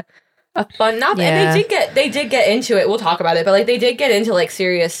like a fun and they did get into it. We'll talk about it, but like they did get into like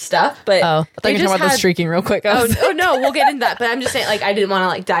serious stuff. But I thought you were talking about the streaking real quick. Oh no, we'll get into that. But I'm just saying, like I didn't want to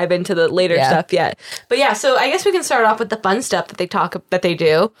like dive into the later stuff yet. But yeah, so I guess we can start off with the fun stuff that they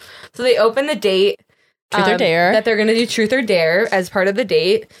do. So they open the date. Truth or dare. That they're going to do truth or dare as part of the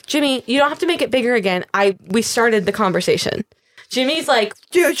date. Jimmy, you don't have to make it bigger again. We started the conversation. Jimmy's like,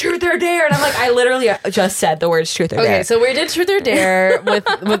 do truth or dare. And I'm like, I literally just said the words truth or dare. Okay, so we did truth or dare with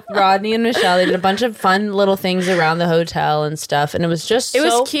Rodney and Michelle. They did a bunch of fun little things around the hotel and stuff. And it was just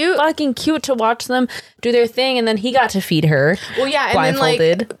was cute. Fucking cute to watch them do their thing. And then he got to feed her. Well, yeah.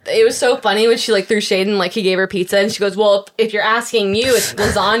 blindfolded. And then like, it was so funny when she like threw shade and like he gave her pizza. And she goes, well, if you're asking you, it's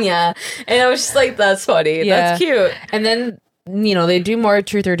lasagna. And I was just like, that's funny. Yeah. That's cute. And then, they do more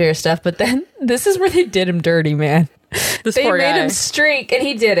truth or dare stuff. But then this is where they did him dirty, man. They poor made guy. him streak, and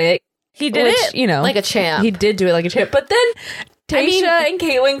he did it. He did it, like a champ. He did do it like a champ. But then Tayshia and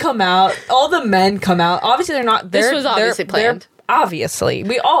Caitlyn come out. All the men come out. Obviously, they're not. This was obviously planned. Obviously,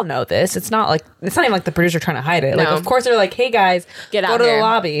 we all know this. It's not even like the producer trying to hide it. No. Like, of course, they're like, "Hey guys, go to the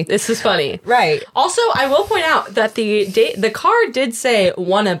lobby." This is funny, right? Also, I will point out that the card did say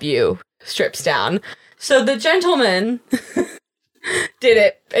one of you strips down, so the gentleman. Did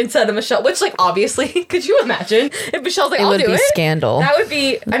it instead of Michelle, which like obviously, could you imagine if Michelle's like, I'll do it? It would be scandal. That would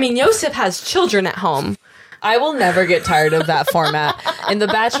be, I mean, Yosef has children at home. I will never get tired of that format. In the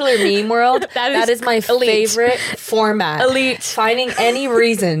Bachelor meme world, that is my favorite format. Elite. Finding any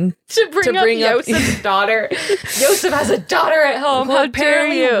reason to bring up Yosef's daughter. Yosef has a daughter at home. How dare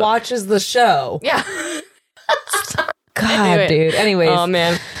you? Watches the show. Yeah. God, dude. Anyways. Oh,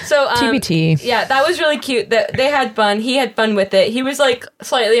 man. So, TBT. Yeah, that was really cute. That they had fun. He had fun with it. He was, like,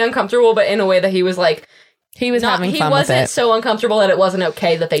 slightly uncomfortable, but in a way that he was, like... He was having fun with it. He wasn't so uncomfortable that it wasn't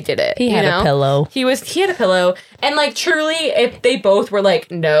okay that they did it. He had a pillow. He had a pillow. And, like, truly, if they both were like,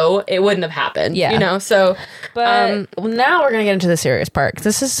 no, it wouldn't have happened. Yeah. So... But now we're going to get into the serious part. 'Cause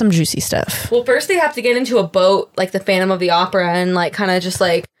this is some juicy stuff. Well, first they have to get into a boat, like the Phantom of the Opera, and, like, kind of just,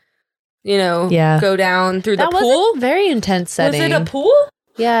 like... go down through the pool. Was a very intense setting. Was it a pool?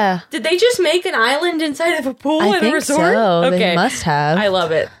 Yeah. Did they just make an island inside of a pool at a resort? So. Okay. They must have. I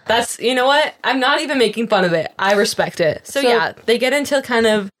love it. That's, you know what? I'm not even making fun of it. I respect it. So yeah, they get into kind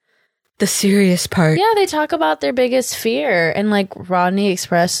of the serious part. Yeah, they talk about their biggest fear. And like Rodney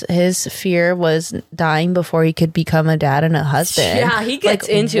expressed his fear was dying before he could become a dad and a husband. Yeah, he gets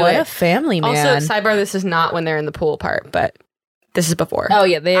into it. What a family man. Also, sidebar, this is not when they're in the pool part, but... This is before. Oh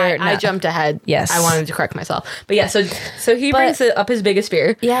yeah, I jumped ahead. Yes, I wanted to correct myself. But yeah, so he brings up his biggest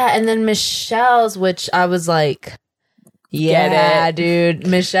fear. Yeah, and then Michelle's, which I was like, yeah, dude,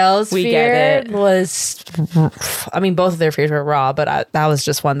 Michelle's fear was. I mean, both of their fears were raw, but that was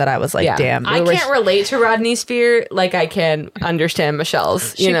just one that I was like, damn. I can't relate to Rodney's fear like I can understand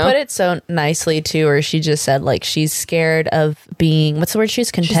Michelle's. She put it so nicely too, or she just said like she's scared of being what's the word? She's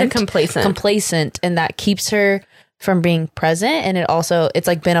content, complacent, and that keeps her from being present. And it's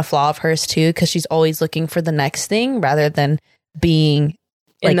like been a flaw of hers too, because she's always looking for the next thing rather than being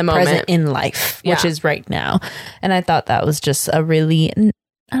like, in the moment present in life, which is right now. And I thought that was just a really,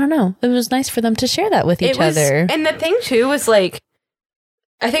 I don't know, it was nice for them to share that with each other. And the thing too was like,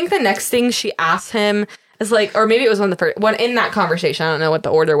 I think the next thing she asked him, It's like, or maybe it was one of the first one in that conversation. I don't know what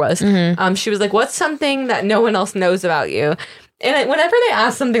the order was. She was like, what's something that no one else knows about you? And whenever they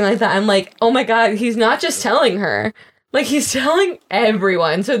ask something like that, I'm like, oh my God, he's not just telling her. Like, he's telling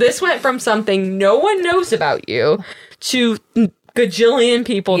everyone. So this went from something no one knows about you to gajillion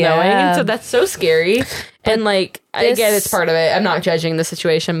people knowing. And so that's so scary. And like, I get it's part of it. I'm not judging the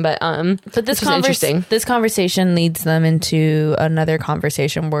situation, but this is interesting. This conversation leads them into another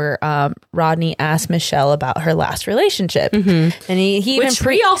conversation where Rodney asked Michelle about her last relationship, and which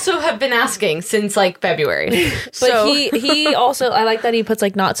we also have been asking since like February. But he also, I like that he puts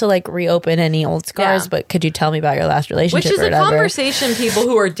like, not to like reopen any old scars, but could you tell me about your last relationship? Which is a conversation people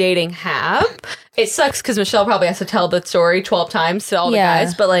who are dating have. It sucks because Michelle probably has to tell the story 12 times to all the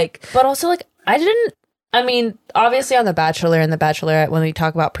guys, but also like I mean, obviously on The Bachelor and The Bachelorette, when we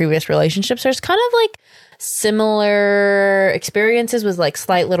talk about previous relationships, there's kind of like similar experiences with like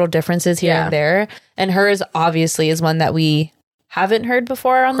slight little differences here and there. And hers obviously is one that we haven't heard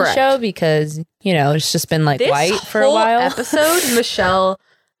before on the show because, you know, it's just been like white for a while. Episode, Michelle,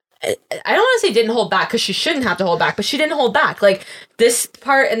 I don't want to say didn't hold back because she shouldn't have to hold back, but she didn't hold back. Like this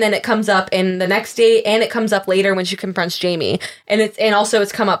part, and then it comes up in the next day, and it comes up later when she confronts Jamie, and also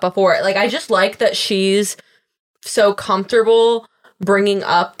it's come up before. Like I just like that she's so comfortable bringing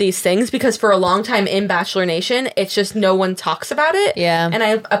up these things because for a long time in Bachelor Nation, it's just no one talks about it. Yeah, and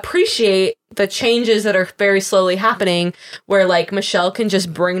I appreciate the changes that are very slowly happening where like Michelle can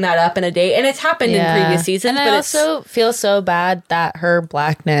just bring that up in a date, and it's happened in previous seasons. And I also feel so bad that her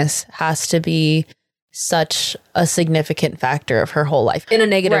blackness has to be such a significant factor of her whole life in a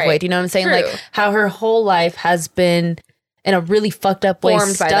negative way. Do you know what I'm saying? Like how her whole life has been in a really fucked up way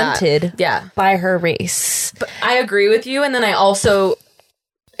stunted by her race. But I agree with you. And then I also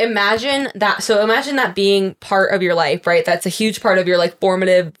imagine that being part of your life, right? That's a huge part of your like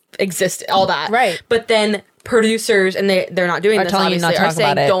formative all that. Right. But then producers, and they're not doing this, obviously, are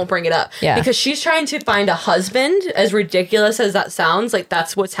saying don't bring it up. Yeah. Because she's trying to find a husband, as ridiculous as that sounds, like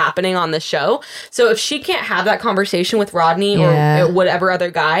that's what's happening on the show. So if she can't have that conversation with Rodney or whatever other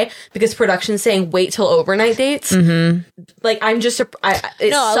guy, because production's saying wait till overnight dates, like I'm just,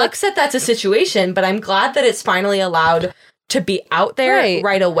 it sucks that that's a situation, but I'm glad that it's finally allowed to be out there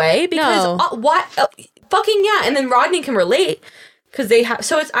right away because fucking yeah. And then Rodney can relate. Because they have,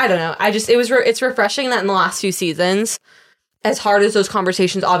 so it's, I don't know. It's refreshing that in the last few seasons, as hard as those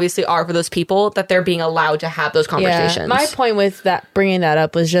conversations obviously are for those people, that they're being allowed to have those conversations. Yeah. My point with bringing that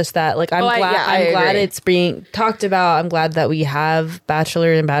up was just that, like, I'm glad it's being talked about. I'm glad that we have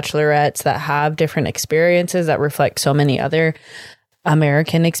bachelors and bachelorettes that have different experiences that reflect so many other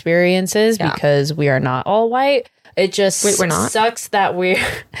American experiences because we are not all white. It just sucks that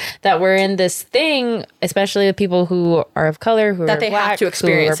we're in this thing, especially the people who are of color, who that are black, have to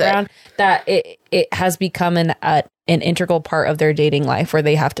experience who are brown, that it has become an integral part of their dating life where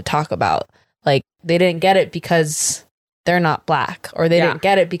they have to talk about, like, they didn't get it because they're not black, or they didn't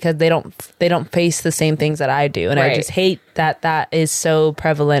get it because they don't face the same things that I do. And I just hate that is so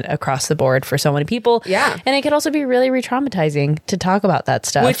prevalent across the board for so many people. Yeah. And it could also be really re-traumatizing to talk about that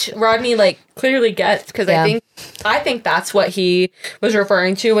stuff. Which Rodney like clearly gets, because I think that's what he was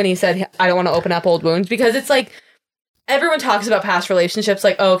referring to when he said, I don't want to open up old wounds, because it's like, everyone talks about past relationships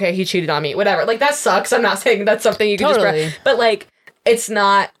like, oh, okay, he cheated on me, whatever. Like, that sucks. I'm not saying that's something you can just, but like, it's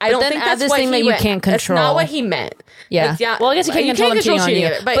not, I don't think that's what he meant. You can't control. That's not what he meant. Yeah. Like, well, I guess you can't control cheating on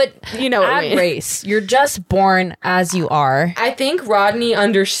you. But you know what I mean. Race. You're just born as you are. I think Rodney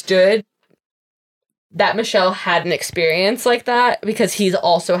understood that Michelle had an experience like that because he's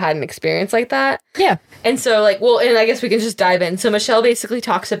also had an experience like that. Yeah. And so, like, well, and I guess we can just dive in. So Michelle basically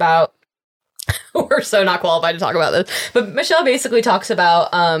talks about, we're so not qualified to talk about this, but Michelle basically talks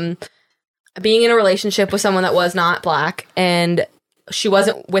about being in a relationship with someone that was not black, and she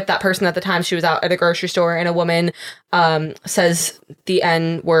wasn't with that person at the time. She was out at a grocery store, and a woman says the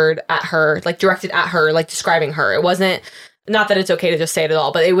N word at her, like directed at her, like describing her. It wasn't, not that it's okay to just say it at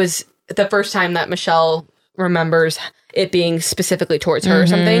all, but it was the first time that Michelle remembers it being specifically towards her or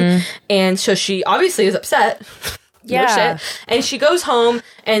something. And so she obviously is upset. Yeah. No shit. And she goes home,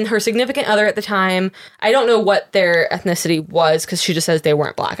 and her significant other at the time, I don't know what their ethnicity was, because she just says they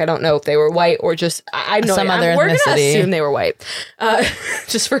weren't black. I don't know if they were white or just, I know, some other we're ethnicity. Gonna assume they were white.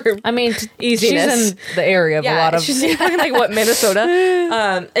 Just for easiness. She's in the area of a lot of... She's in like, what,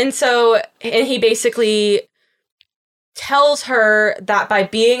 Minnesota? And he basically tells her that by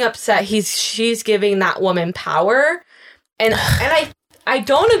being upset, she's giving that woman power. And I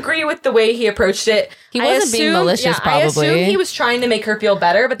don't agree with the way he approached it. He wasn't being malicious, probably. I assume he was trying to make her feel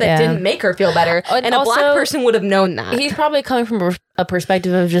better, but that didn't make her feel better. And a black person would have known that. He's probably coming from a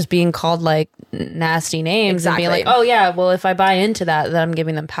perspective of just being called like nasty names and being Exactly. like, oh yeah, well if I buy into that, then I'm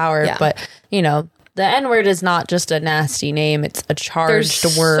giving them power. Yeah. But you know, the N-word is not just a nasty name; it's a charged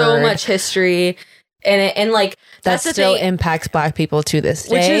There's word. so much history in it, and like that that's the still thing. impacts Black people to this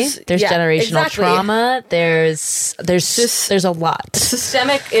Which day. is- There's yeah, generational exactly. trauma. There's a lot.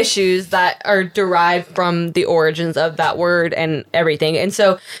 Systemic issues that are derived from the origins of that word and everything. And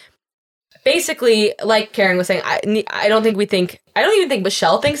so basically, like Karen was saying, I don't even think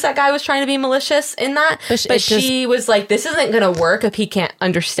Michelle thinks that guy was trying to be malicious in that. But she was like, this isn't going to work if he can't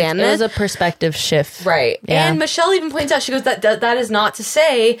understand It this. was a perspective shift. Right. Yeah. And Michelle even points out, she goes, that is not to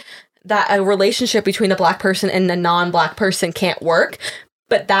say that a relationship between a Black person and a non-Black person can't work.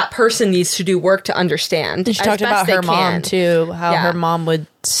 But that person needs to do work to understand. And she as talked best about they her mom can. too, how Yeah. her mom would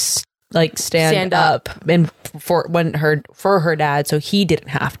stand up and for her dad, so he didn't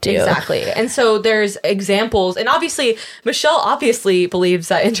have to. Exactly. And so there's examples, and obviously Michelle obviously believes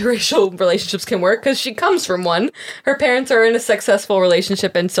that interracial relationships can work because she comes from one. Her parents are in a successful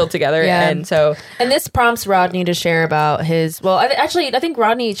relationship and still together. Yeah. And so And this prompts Rodney to share about his. Well, I think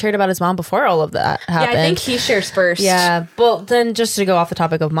Rodney shared about his mom before all of that happened. I think he shares first. Yeah. Well, then just to go off the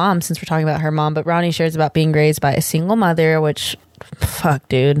topic of mom, since we're talking about her mom, but Rodney shares about being raised by a single mother, which, fuck,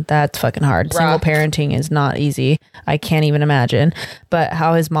 dude, that's fucking hard. Single Rough. parenting is not easy. I can't even imagine. But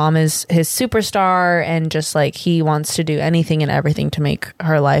how his mom is his superstar, and just like he wants to do anything and everything to make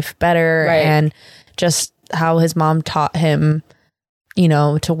her life better, Right. and just how his mom taught him, you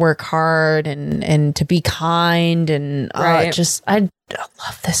know, to work hard and to be kind, and Right. I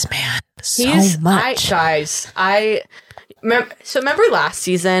love this man so He's much. Remember last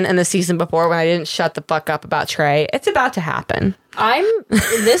season and the season before when I didn't shut the fuck up about Trey? It's about to happen.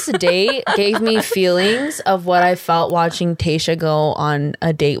 This date gave me feelings of what I felt watching Tayshia go on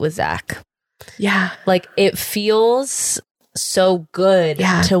a date with Zach. Yeah. Like, it feels so good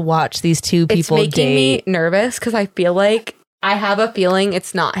Yeah. to watch these two It's people making date. me nervous because I have a feeling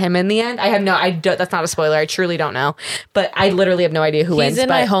it's not him in the end. That's not a spoiler. I truly don't know. But I literally have no idea who wins. He's in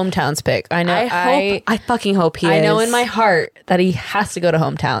but my hometowns pick. I know. I fucking hope he is. I know in my heart that he has to go to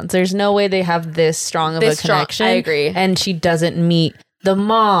hometowns. There's no way they have this strong of a connection. I agree. And she doesn't meet the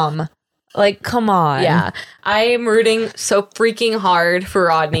mom. Like, come on. Yeah. I am rooting so freaking hard for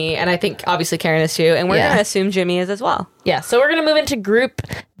Rodney. And I think obviously Karen is too. And we're Yeah. going to assume Jimmy is as well. Yeah. So we're going to move into group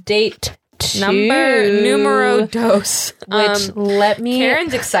date Numero dos. Which let me.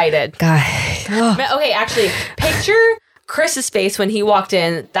 Karen's excited. God. Okay, actually, picture Chris's face when he walked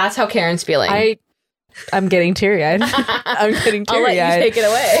in. That's how Karen's feeling. I'm getting teary-eyed. I'm getting I'll let teary-eyed. you take it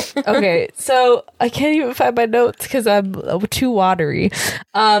away. Okay, so I can't even find my notes because I'm too watery.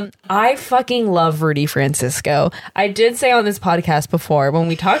 I fucking love Rudy Francisco. I did say on this podcast before when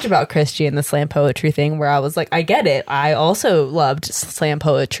we talked about Christy and the slam poetry thing, where I was like, I get it. I also loved slam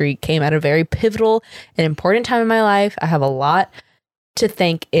poetry. Came at a very pivotal and important time in my life. I have a lot to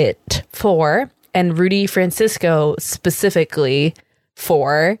thank it for, and Rudy Francisco specifically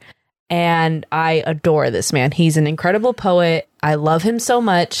for. And I adore this man. He's an incredible poet. I love him so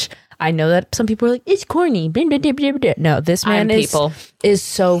much. I know that some people are like, it's corny. No, this man is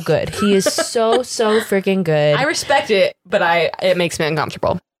so good. He is so freaking good. I respect it, but it makes me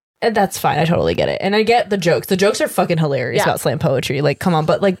uncomfortable. And that's fine. I totally get it. And I get the jokes. The jokes are fucking hilarious about slam poetry. Like, come on.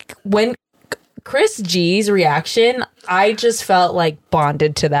 But like when Chris G's reaction, I just felt like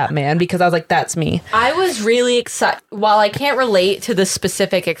bonded to that man because I was like, that's me. I was really excited. While I can't relate to the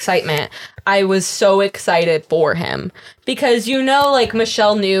specific excitement, I was so excited for him because, like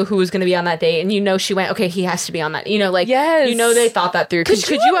Michelle knew who was going to be on that date and, she went, okay, he has to be on that, Yes. they thought that through. Could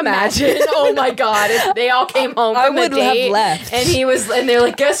you imagine? Oh my God. If they all came home I from the would have date left. and they're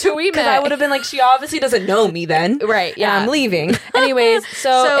like, guess who we met? Because I would have been like, she obviously doesn't know me then. Right, yeah. And I'm leaving. Anyways,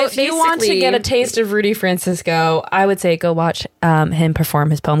 so if you want to basically- get a taste of Rudy Francisco, I would say go watch him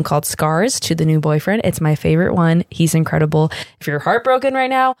perform his poem called Scars to the New Boyfriend. It's my favorite one. He's incredible. If you're heartbroken right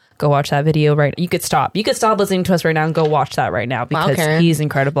now, go watch that video right. You could stop listening to us right now and go watch that right now because Karen. he's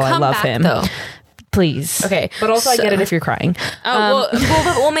incredible. I love back, him. though. Please. Okay, But also I so- get it if you're crying.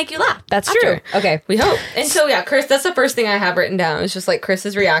 We'll make you laugh. That's after. true. Okay. We hope. And so, yeah, Chris, that's the first thing I have written down. It's just like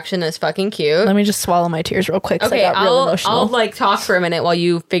Chris's reaction is fucking cute. Let me just swallow my tears real quick. Okay, I got real emotional. I'll talk for a minute while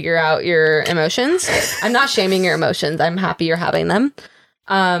you figure out your emotions. I'm not shaming your emotions. I'm happy you're having them.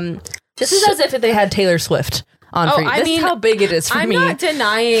 This is as if they had Taylor Swift on for you. This is how big it is for I'm me. not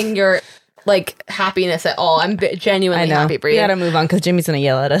denying your happiness at all. I'm genuinely I know. happy for We you. gotta move on because Jimmy's gonna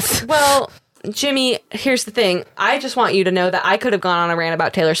yell at us. Well, Jimmy, here's the thing. I just want you to know that I could have gone on a rant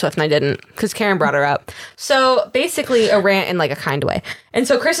about Taylor Swift and I didn't because Karen brought her up. So basically a rant in a kind way. And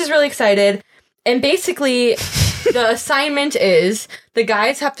so Chris is really excited. And basically the assignment is the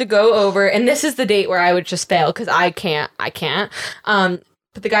guys have to go over, and this is the date where I would just fail because I can't.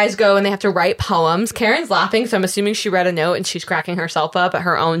 But the guys go and they have to write poems. Karen's laughing, so I'm assuming she read a note and she's cracking herself up at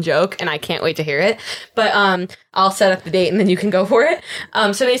her own joke, and I can't wait to hear it. But I'll set up the date and then you can go for it.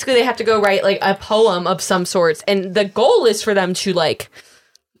 So basically they have to go write like a poem of some sorts, and the goal is for them to like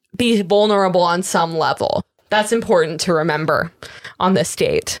be vulnerable on some level. That's important to remember on this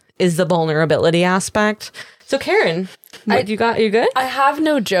date, is the vulnerability aspect. So Karen, you good? I have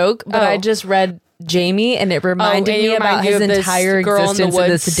no joke, but Oh. I just read Jamie and it reminded me about his entire existence in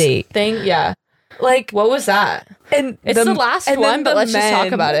this date thing. Yeah. Like, What was that? and It's the last and one, then but the let's just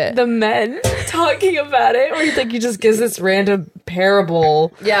talk about it. The men talking about it, where he's like, he just gives this random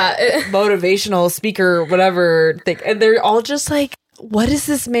parable, Yeah. motivational speaker, whatever thing, and they're all just like, what is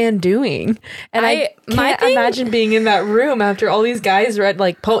this man doing? And I my can't thing- imagine being in that room after all these guys read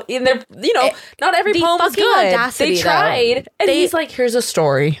like in their, not every the poem was fucking good. audacity, They tried, and They- he's like, here's a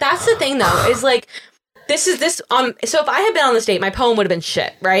story. That's the thing, though, is like, so if I had been on this date, my poem would have been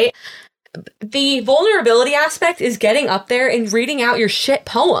shit, right? The vulnerability aspect is getting up there and reading out your shit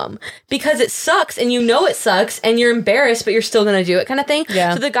poem because it sucks and you know it sucks and you're embarrassed, but you're still gonna do it, kind of thing.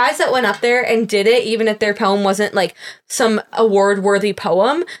 Yeah. So the guys that went up there and did it, even if their poem wasn't like some award worthy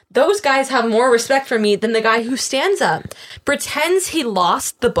poem, those guys have more respect for me than the guy who stands up, pretends he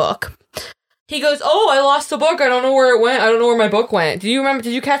lost the book. He goes, "Oh, I lost the book. I don't know where it went. I don't know where my book went." Do you remember?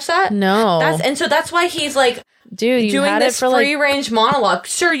 Did you catch that? No. So that's why he's like Dude, you doing had this it for like free range monologue.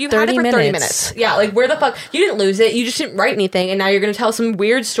 Sure, you had it 30 for 30 minutes. minutes. Yeah, like where the fuck? You didn't lose it. You just didn't write anything, and now you're gonna tell some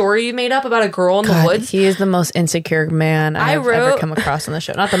weird story you made up about a girl in the God, woods. he is the most insecure man I've ever come across on the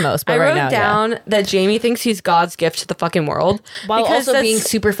show. Not the most, but I right wrote now, down that Jamie thinks he's God's gift to the fucking world, While because also that's- being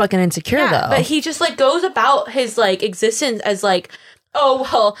super fucking insecure, yeah, though. but he just like goes about his like existence as like, oh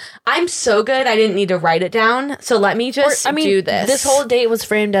well, I'm so good I didn't need to write it down, so let me just do this. This whole date was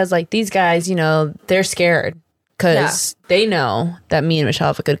framed as like, these guys, they're scared because they know that me and Michelle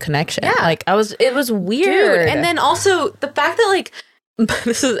have a good connection. Yeah. Like it was weird. Dude, and then also the fact that like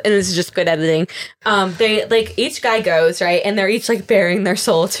this is just good editing. They like each guy goes right, and they're each like bearing their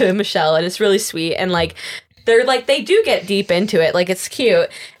soul to Michelle, and it's really sweet. And like they're like they do get deep into it, like it's cute.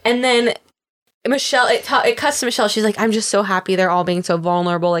 And then Michelle, it cuts to Michelle. She's like, "I'm just so happy they're all being so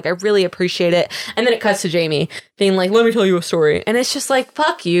vulnerable. Like I really appreciate it." And then it cuts to Jamie being like, "Let me tell you a story." And it's just like,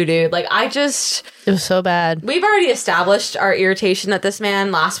 "Fuck you, dude." Like it was so bad. We've already established our irritation at this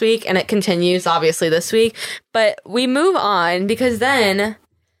man last week, and it continues obviously this week. But we move on because then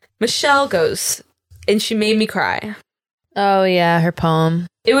Michelle goes, and she made me cry. Oh yeah, her poem.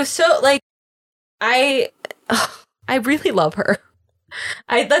 It was so like I really love her.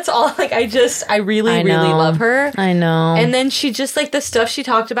 That's all. Like I really love her. I know. And then she just like the stuff she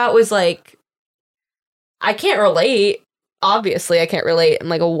talked about was like, I can't relate. Obviously, I can't relate. I'm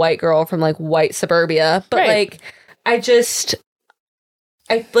like a white girl from like white suburbia, but Right. like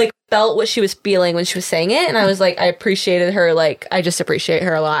I like felt what she was feeling when she was saying it, and I was like, I appreciated her. Like I just appreciate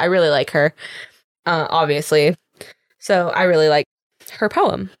her a lot. I really like her, obviously. So I really like her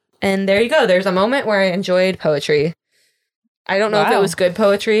poem. And there you go. There's a moment where I enjoyed poetry. I don't know if it Wow. was good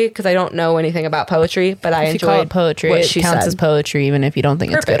poetry because I don't know anything about poetry, but I if you call enjoyed it poetry, what it she counts said. as poetry, even if you don't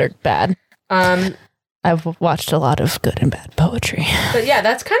think it's good or bad. I've watched a lot of good and bad poetry. But yeah,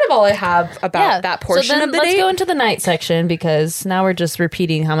 that's kind of all I have about that portion so then of the let's date. go into the night section because now we're just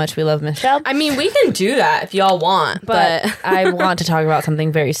repeating how much we love Michelle. I mean, we can do that if y'all want, but I want to talk about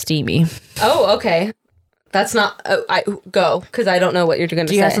something very steamy. oh, okay. That's not. I go because I don't know what you're going to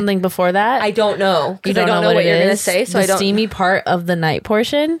say. Do you have something before that? I don't know You because I don't know what it you're going to is? say. So the I don't. steamy part of the night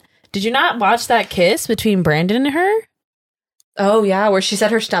portion. Did you not watch that kiss between Brandon and her? Oh yeah, where she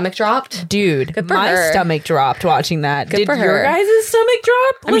said her stomach dropped. Dude, Good for my her. stomach dropped watching that. Good Did for your her. guys' stomach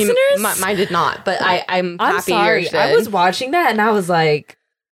drop, I mean, listeners? mine did not, but I'm I'm happy sorry. yours did. I was watching that and I was like,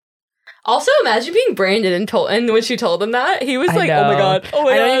 Also, imagine being Brandon and when she told him that, he was I like, know. "Oh my god, oh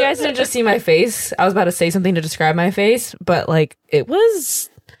my I god!" know you guys didn't just see my face. I was about to say something to describe my face, but like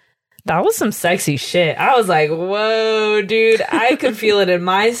that was some sexy shit. I was like, whoa, dude. I could feel it in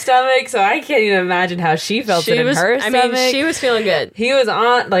my stomach, so I can't even imagine how she felt it in her stomach. I mean, she was feeling good. He was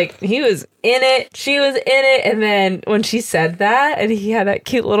he was in it. She was in it. And then when she said that and he had that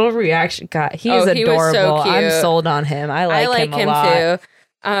cute little reaction, God, he was he was adorable. so cute. I'm sold on him. I like him a lot.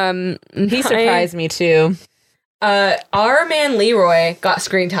 Too. He surprised me too. Our man Leroy got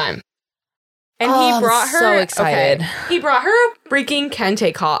screen time. And Oh, he I'm brought her so excited. He brought her a freaking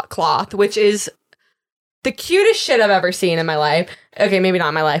kente cloth, which is the cutest shit I've ever seen in my life. Okay, maybe not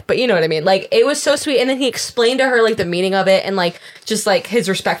in my life, but you know what I mean. Like, it was so sweet. And then he explained to her, like, the meaning of it and, like, just, like, his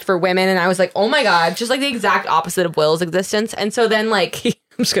respect for women. And I was like, oh my God, just, like, the exact opposite of Will's existence. And so then, like, I'm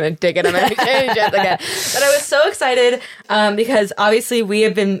just going to dig at him every again. But I was so excited because obviously we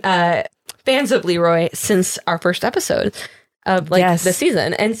have been fans of Leroy since our first episode of, like, the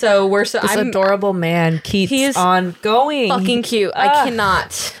season. And so we're so... This adorable man keeps he is on going. Fucking cute. I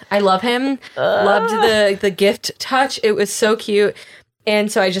cannot. I love him. Loved the gift touch. It was so cute.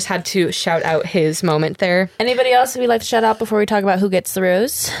 And so I just had to shout out his moment there. Anybody else we'd like to shout out before we talk about who gets the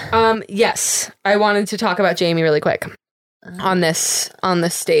rose? Yes. I wanted to talk about Jamie really quick on this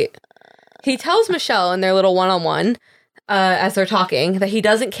date. He tells Michelle in their little one-on-one as they're talking that he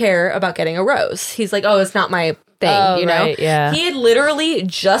doesn't care about getting a rose. He's like, oh, it's not my thing, you know? Right, yeah. He had literally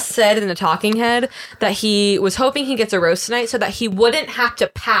just said in the talking head that he was hoping he gets a rose tonight so that he wouldn't have to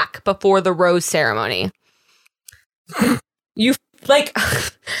pack before the rose ceremony. You, like,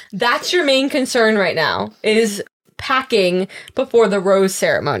 that's your main concern right now, is packing before the rose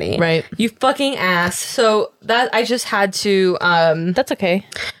ceremony. Right. You fucking ass. So that, I just had to That's okay.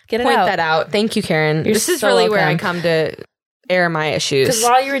 Get it point out. that out. Thank you, Karen. You're This is so really where I welcome. come to air my issues. Because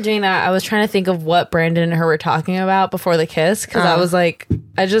while you were doing that, I was trying to think of what Brandon and her were talking about before the kiss. Because I was like,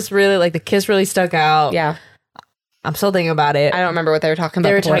 I just really, like, the kiss really stuck out. Yeah. I'm still thinking about it. I don't remember what they were talking about.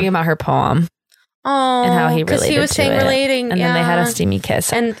 They were before. talking about her poem Oh, and how he because related he was to saying it. relating, And then they had a steamy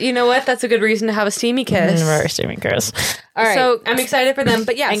kiss. And you know what? That's a good reason to have a steamy kiss. Very steamy kiss. All right. So I'm excited for them.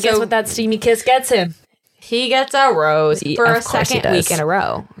 But yeah, and so guess what that steamy kiss gets him? he gets a rose for Of a course he second does. week in a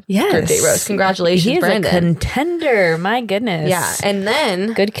row. Yes. Third date rose. Congratulations, He is Brandon. a contender. My goodness. Yeah, and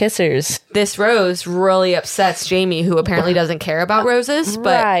then Good kissers. this rose really upsets Jamie, who apparently doesn't care about roses.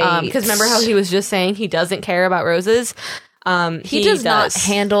 But Right. because remember how he was just saying he doesn't care about roses. He does not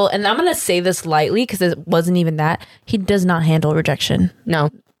handle, and I'm going to say this lightly because it wasn't even that. He does not handle rejection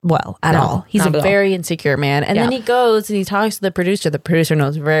No. well at all. He's a not at all. very insecure man. And then Yeah. he goes and he talks to the producer. The producer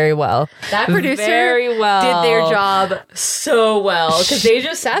knows very well. That producer very well did their job so well because they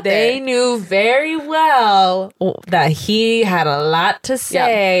just sat They there. knew very well that he had a lot to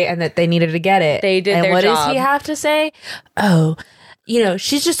say and that they needed to get it. They did and their what job. does he have to say? Oh, you know,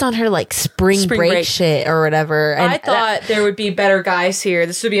 she's just on her like spring break shit or whatever. And I thought there would be better guys here.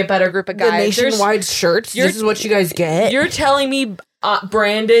 This would be a better group of guys. shirts. You're- This is what you guys get. You're telling me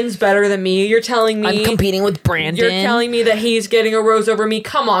Brandon's better than me. You're telling me I'm competing with Brandon. You're telling me that he's getting a rose over me.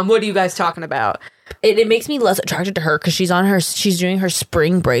 Come on, what are you guys talking about? It makes me less attracted to her because she's doing her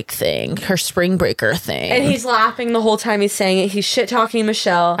spring break thing, her spring breaker thing. And he's laughing the whole time he's saying it. He's shit talking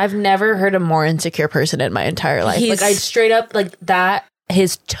Michelle. I've never heard a more insecure person in my entire life. He's- Like, I straight up, like, that,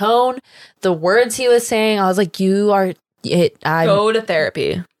 his tone, the words he was saying, I was like, you are it. Go to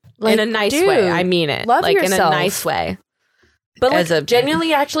therapy. Like, in a nice dude, way. I mean it. love like in a yourself. nice way. But as like, a-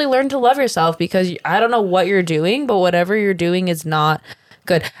 genuinely actually learn to love yourself because I don't know what you're doing, but whatever you're doing is not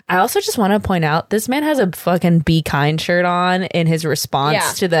good. I also just want to point out this man has a fucking be kind shirt on in his response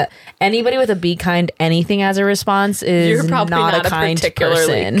Yeah. to the anybody with a be kind anything as a response is You're probably not a kind particularly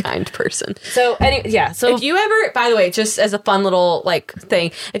person. kind person. So so If you ever, by the way, just as a fun little like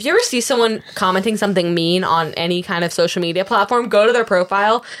thing, if you ever see someone commenting something mean on any kind of social media platform, go to their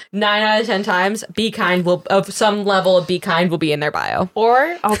profile. 9 out of 10 times, be kind will of some level of be kind will be in their bio.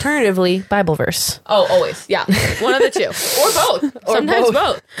 or alternatively Bible verse. Oh, always, yeah, one of the two, or both. Sometimes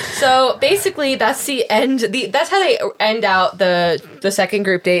both. So basically, that's the end. That's how they end out the second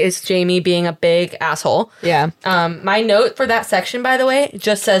group date is Jamie being a big asshole. Yeah. My note for that section, by the way,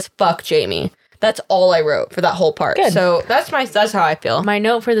 just says "fuck Jamie." That's all I wrote for that whole part. Good. So that's how I feel. My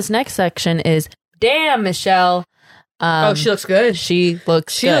note for this next section is damn Michelle. Oh, she looks good. She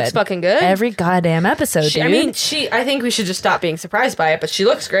looks fucking good. Every goddamn episode, dude. I mean, I think we should just stop being surprised by it, but she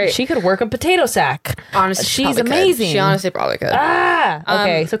looks great. She could work a potato sack. honestly, she's probably could. amazing. She honestly probably could.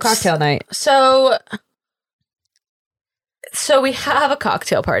 Okay, so cocktail night. So we have a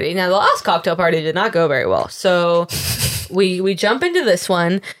cocktail party. Now, the last cocktail party did not go very well. So we jump into this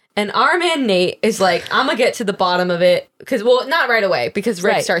one, and our man Nate is like, I'm gonna get to the bottom of it. Because, well, not right away, because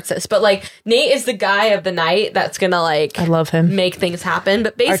Rick Right. starts this. But, like, Nate is the guy of the night that's gonna, like, I love him. make things happen.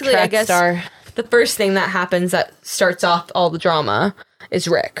 But basically, Our track I guess star. the first thing that happens that starts off all the drama is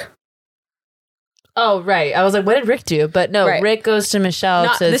Rick. Oh, right. I was like, what did Rick do? But no, Right. Rick goes to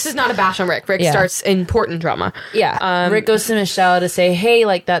Michelle to... This is not a bash on Rick. Rick Yeah. starts important drama. Yeah. Rick goes to Michelle to say, hey,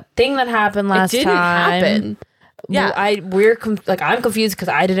 like, that thing that happened last It didn't time. happen. Yeah. I'm confused because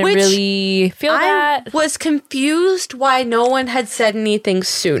I didn't Which really feel that. I was confused why no one had said anything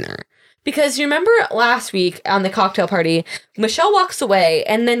sooner. Because you remember last week on the cocktail party, Michelle walks away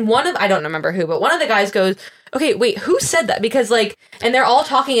and then I don't remember who, but one of the guys goes, okay, wait, who said that? Because and they're all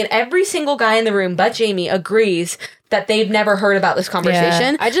talking and every single guy in the room but Jamie agrees that they've never heard about this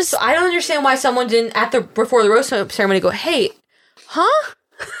conversation. Yeah. So I don't understand why someone didn't before the rose ceremony go, hey, huh?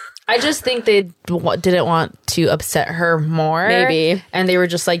 I just think they didn't want to upset her more. Maybe. And they were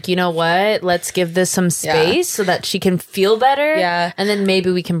just like, you know what? Let's give this some space so that she can feel better. Yeah. And then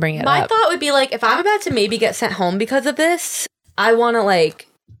maybe we can bring it My up. thought would be if I'm about to maybe get sent home because of this, I want to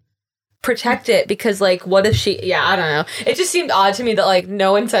protect it because what if she I don't know. It just seemed odd to me that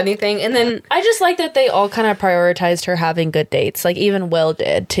no one said anything. And then I just like that they all kind of prioritized her having good dates. Even Will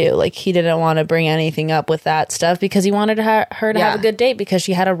did too. He didn't want to bring anything up with that stuff because he wanted her to have a good date because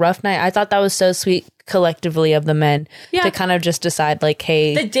she had a rough night. I thought that was so sweet collectively of the men to kind of just decide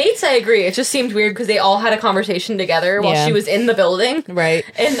hey, the dates, I agree. It just seemed weird because they all had a conversation together while she was in the building. Right.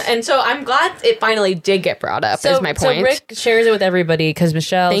 And so I'm glad it finally did get brought up, is my point. So Rick shares it with everybody because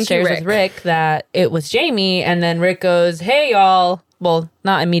Michelle shares with Rick that it was Jamie, and then Rick goes, hey, y'all. Well,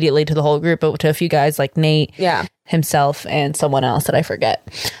 not immediately to the whole group, but to a few guys like Nate, himself, and someone else that I forget.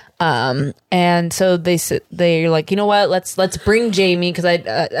 And so they're like, you know what? Let's bring Jamie, because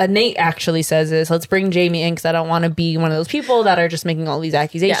Nate actually says this. Let's bring Jamie in because I don't want to be one of those people that are just making all these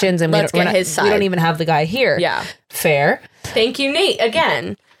accusations and let's get his side. We don't even have the guy here. Yeah, fair. Thank you, Nate.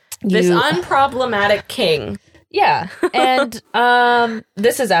 Again, this unproblematic king. Yeah, and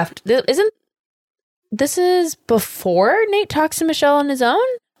this is after. This is before Nate talks to Michelle on his own?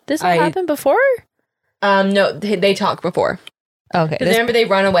 This happened before? No, they talk before. Okay. Remember they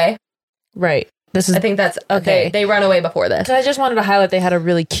run away? Right. I think that's okay. They run away before this. I just wanted to highlight they had a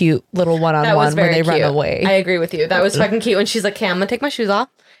really cute little one-on-one where they run away. I agree with you. That was fucking cute. When she's like, okay, I'm gonna take my shoes off.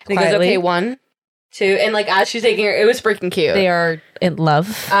 And he goes, okay, 1, 2. And as she's taking her, it was freaking cute. They are in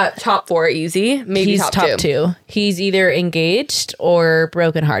love. Top 4 easy. Maybe he's top 2. He's either engaged or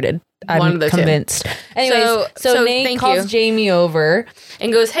brokenhearted. I'm convinced. Anyways, so Nate calls Jamie over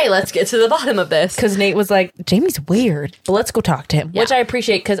and goes, hey, let's get to the bottom of this. Because Nate was like, Jamie's weird, but let's go talk to him. Which I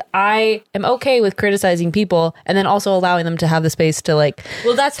appreciate because I am okay with criticizing people and then also allowing them to have the space to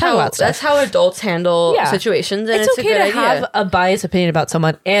well, that's how adults handle situations. And it's okay a good to have a biased opinion about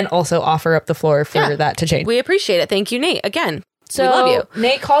someone and also offer up the floor for that to change. We appreciate it. Thank you, Nate. Again, so we love you.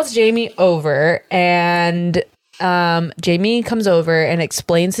 Nate calls Jamie over and Jamie comes over and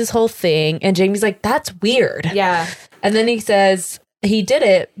explains his whole thing, and Jamie's like, that's weird. Yeah. And then he says he did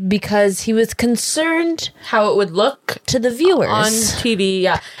it because he was concerned how it would look to the viewers on TV.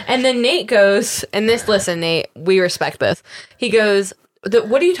 Yeah. And then Nate goes, and listen, Nate, we respect this. He goes,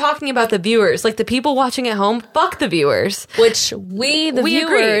 what are you talking about, the viewers? The people watching at home? Fuck the viewers. Which we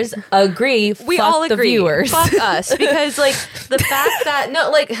viewers agree. We fuck all agree. The viewers. Fuck us. Because, the fact that...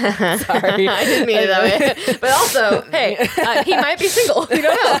 No, sorry. I didn't mean it that way. But also, hey, he might be single. We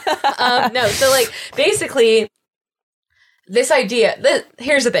don't know. No, so, basically... This idea,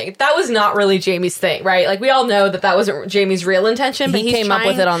 here's the thing. That was not really Jamie's thing, right? We all know that wasn't Jamie's real intention, but he came up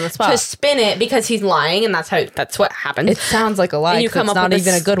with it on the spot to spin it because he's lying, and that's what happens. It sounds like a lie. And you come up not with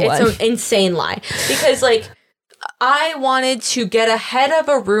even a good one. It's an insane lie because I wanted to get ahead of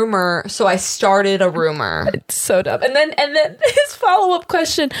a rumor, so I started a rumor. It's so dumb. And then his follow-up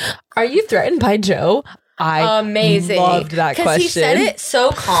question: are you threatened by Joe? Amazing. Loved that question. Because he said it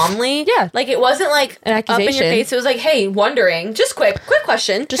so calmly. Yeah. It wasn't an accusation. Up in your face. It was hey, wondering. Just quick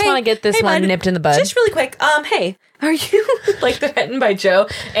question. Just want to get this one nipped in the bud. Just really quick. Hey, are you threatened by Joe?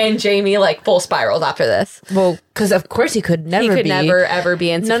 And Jamie full spirals after this. Well, because of course he could never ever be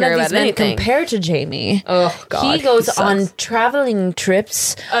insecure none of about these men anything. Compared to Jamie. Oh God. He goes on traveling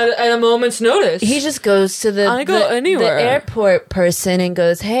trips at a moment's notice. He just goes to the airport person and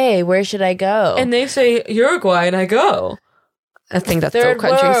goes, hey, where should I go? And they say Uruguay, and I go. I think that's the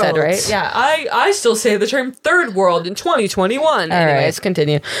country said, right? Yeah, I still say the term third world in 2021. Anyways,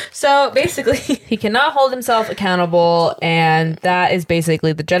 continue. So basically, he cannot hold himself accountable, and that is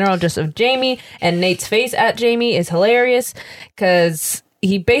basically the general gist of Jamie. And Nate's face at Jamie is hilarious because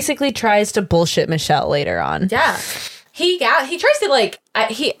he basically tries to bullshit Michelle later on. Yeah, he tries to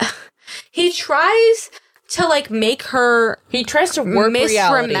he tries to make her. He tries to work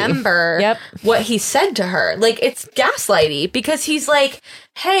misremember what he said to her. It's gaslighty because he's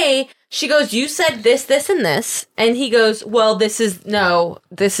hey, she goes, you said this, this, and this. And he goes, well, this is, and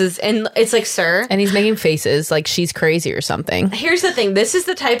it's sir. And he's making faces like she's crazy or something. Here's the thing. This is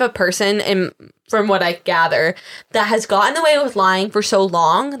the type of person, and from what I gather, that has gotten away with lying for so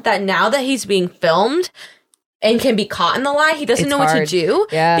long that now that he's being filmed and can be caught in the lie, he doesn't know what to do.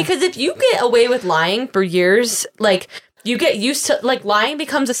 Yeah. Because if you get away with lying for years, you get used to, lying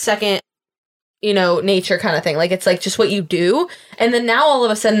becomes a second nature kind of thing. Like, it's like just what you do. And then now all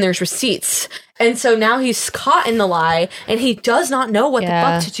of a sudden there's receipts. And so now he's caught in the lie and he does not know what the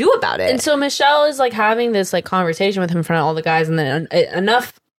fuck to do about it. And so Michelle is like having this like conversation with him in front of all the guys, and then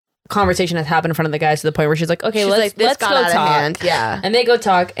enough conversation has happened in front of the guys to the point where she's like, okay, let's go talk. Yeah. And they go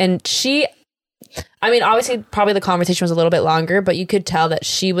talk, and obviously probably the conversation was a little bit longer, but you could tell that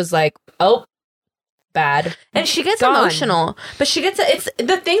she was like, oh, bad. And she gets emotional, but it's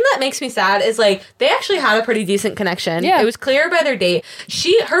the thing that makes me sad is like they actually had a pretty decent connection. Yeah. It was clear by their date.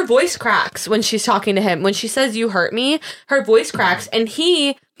 Her voice cracks when she's talking to him. When she says "you hurt me," her voice cracks and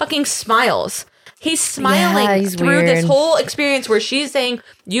he fucking smiles. He's smiling through this whole experience where she's saying,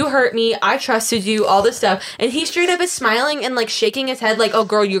 "You hurt me. I trusted you," all this stuff. And he straight up is smiling and like shaking his head like, "Oh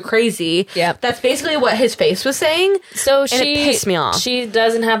girl, you're crazy." Yep. That's basically what his face was saying. So it pissed me off. She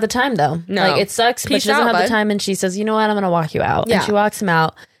doesn't have the time though. No. Like, it sucks, but she doesn't have the time, and she says, you know what, I'm going to walk you out. Yeah. And she walks him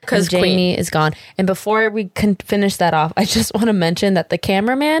out because Jamie is gone. And before we can finish that off, I just want to mention that the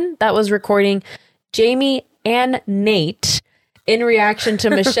cameraman that was recording Jamie and Nate in reaction to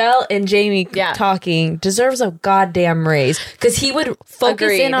Michelle and Jamie talking deserves a goddamn raise, because he would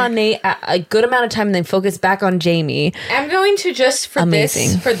focus in on Nate a good amount of time and then focus back on Jamie. I'm going to just for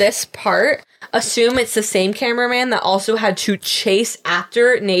this part assume it's the same cameraman that also had to chase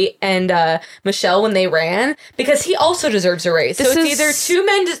after Nate and Michelle when they ran, because he also deserves a raise. So it's either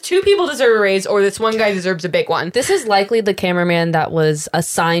two people deserve a raise, or this one guy deserves a big one. This is likely the cameraman that was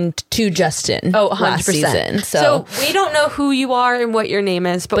assigned to Justin. 100%. Last season. So we don't know who you are and what your name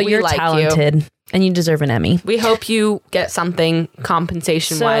is, but you're like talented. And you deserve an Emmy. We hope you get something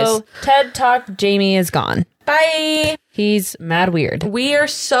compensation-wise. So, TED Talk, Jamie is gone. Bye. He's mad weird. We are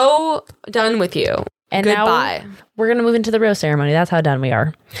so done with you. And goodbye. Now we're going to move into the rose ceremony. That's how done we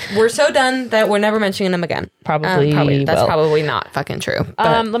are. We're so done that we're never mentioning them again. Probably That's probably not fucking true.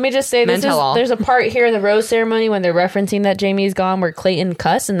 Let me just say, there's a part here in the rose ceremony when they're referencing that Jamie's gone where Clayton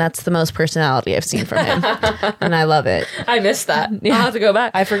cuss, and that's the most personality I've seen from him. And I love it. I missed that. I'll have to go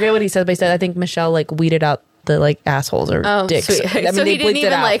back. I forget what he said, but he said, I think Michelle like weeded out the like assholes or dicks. Sweet. I mean, so they he didn't bleeped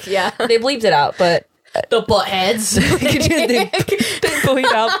even it out. they bleeped it out, but the butt heads. they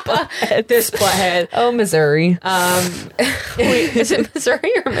bleeped out butt head. This butt head. Oh, Missouri. Wait, is it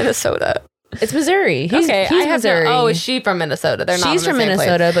Missouri or Minnesota? It's Missouri. He's Missouri. Is she from Minnesota? She's from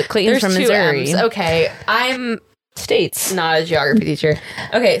Minnesota, but Clayton's from Missouri. M's. Okay, I'm states. Not a geography teacher.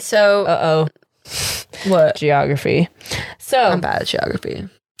 Okay, so what geography? So I'm bad at geography.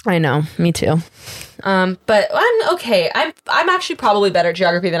 I know, me too. But I'm okay. I'm actually probably better at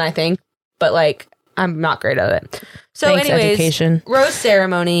geography than I think, but like I'm not great at it. So thanks, anyways, education. Rose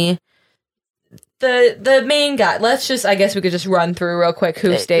ceremony. The main guy. I guess we could just run through real quick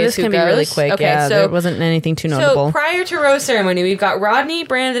who stays, this who can goes. be really quick. Okay, so there wasn't anything too notable. So prior to Rose ceremony, we've got Rodney,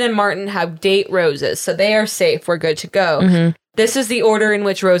 Brandon, and Martin have date roses, so they are safe. We're good to go. Mm-hmm. This is the order in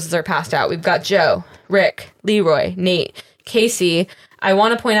which roses are passed out. We've got Joe, Rick, Leroy, Nate, Casey. I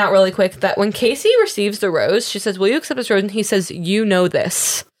want to point out really quick that when Casey receives the rose, she says, "Will you accept this rose?" And he says, "You know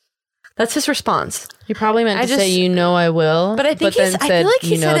this." That's his response. He probably meant to say, "You know I will," but I think I feel like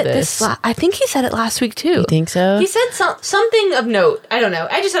he said it I think he said it last week too. You think so? He said something of note. I don't know.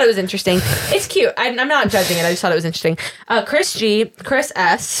 I just thought it was interesting. It's cute. I'm not judging it. I just thought it was interesting. Chris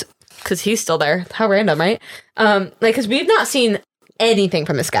S, because he's still there. How random, right? Because we've not seen anything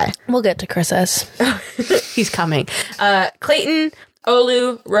from this guy. We'll get to Chris S. He's coming. Clayton,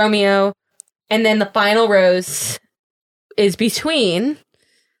 Olu, Romeo, and then the final rose is between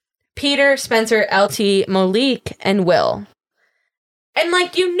Peter, Spencer, LT, Malik, and Will. And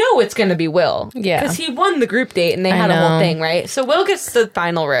it's going to be Will. Yeah. Because he won the group date and they had a whole thing, right? So Will gets the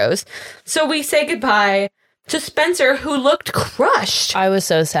final rose. So we say goodbye to Spencer, who looked crushed. I was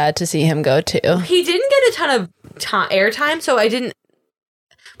so sad to see him go too. He didn't get a ton of airtime, so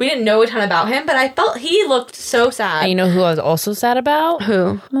we didn't know a ton about him, but I felt he looked so sad. And you know who I was also sad about?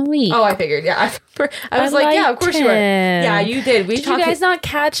 Who? Malik. Oh, I figured. Yeah. I was like, yeah, of course you were. Yeah, you did. Did you guys not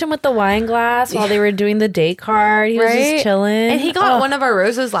catch him with the wine glass while they were doing the date card? He was just chilling. And he got one of our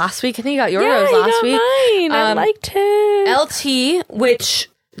roses last week. I think he got your rose last week. Mine. I liked him. LT, which,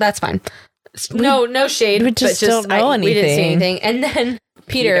 that's fine. No shade. We just don't know anything. We didn't see anything. And then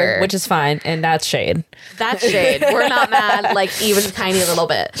Peter, which is fine, and that's shade. That's shade. We're not mad, even a tiny little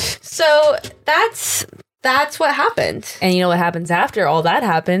bit. So that's what happened. And you know what happens after all that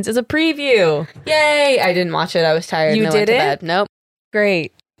happens is a preview. Yay! I didn't watch it. I was tired. You and I went to didn't? bed. Nope.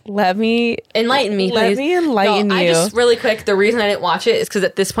 Great. Enlighten me, please. Let me enlighten you. I just really quick. The reason I didn't watch it is because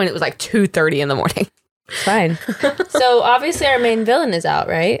at this point it was 2:30 in the morning. Fine. So obviously our main villain is out,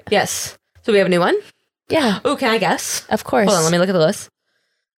 right? Yes. So we have a new one. Yeah. Oh, can I guess? Of course. Hold on. Let me look at the list.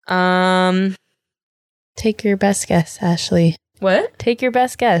 Take your best guess, Ashley. What? Take your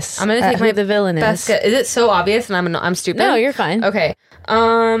best guess. I'm gonna at take who my the villain Best is. guess. Is it so obvious and I'm stupid? No, you're fine. Okay.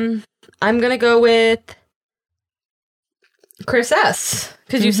 I'm gonna go with Chris S.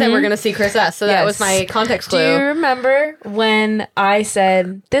 Because you said we're gonna see Chris S. So that Yes. was my context Do you clue. remember when I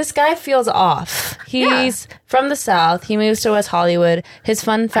said, this guy feels off? He's from the South. He moves to West Hollywood. His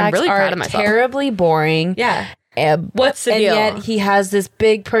fun facts really proud are of myself. terribly boring. Yeah. And What's the and deal? yet he has this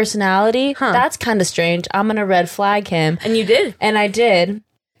big personality. That's kind of strange. I'm going to red flag him. And you did. And I did.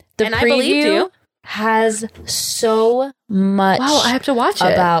 The And preview I believed you. has so much Wow, I have to watch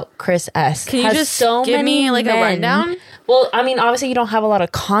it. about Chris S. Can you Has just so give many me like a men. rundown? Well, I mean, obviously you don't have a lot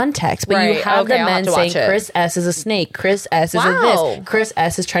of context, but you Right, have okay, the I'll have men to saying watch it. Chris S is a snake, Chris S is a Wow. this, Chris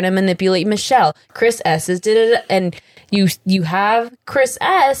S is trying to manipulate Michelle, Chris S is and you have Chris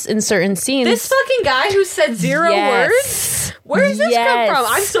S in certain scenes. This fucking guy who said zero Yes. words? Where does this come Yes. from?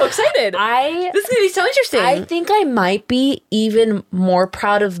 I'm so excited. This is going to be so interesting. I think I might be even more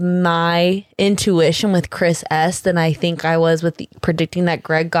proud of my intuition with Chris S than I think I was with predicting that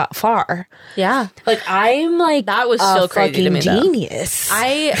Greg got far. yeah. Like I'm like That was a so crazy to fucking me, though. genius.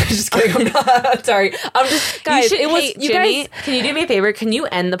 I just kidding. I'm not. Sorry. I'm just guys. you should, Jenny, can you do me a favor? Can you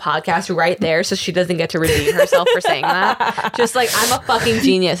end the podcast right there so she doesn't get to redeem herself for saying that? Just like I'm a fucking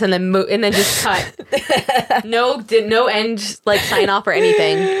genius, and then just cut. No end like sign off or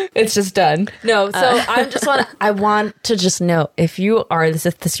anything. It's just done. No. So I want to just know if you are this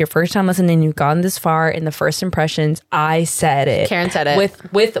is your first time listening and you've gone this far in the first impressions. I said it. Karen said it.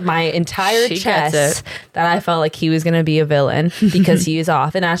 with my entire She gets chest it. that I felt like he was going to be a villain because he is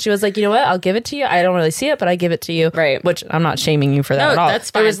off. And Ashley was like, you know what? I'll give it to you. I don't really see it, but I give it to you. Right. Which I'm not shaming you for that No, at all.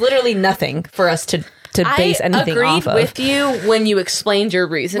 that's There fine. was literally nothing for us to base anything agreed off of. with you when you explained your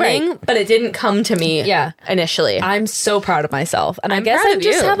reasoning, Right. but it didn't come to me initially. I'm so proud of myself. And I I'm guess proud I of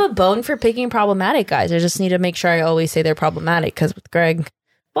just you. have a bone for picking problematic guys. I just need to make sure I always say they're problematic because with Greg,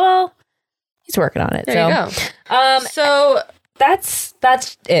 well, he's working on it. there you go. So That's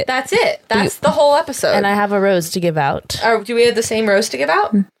it. that's it. That's the whole episode. And I have a rose to give out. Do we have the same rose to give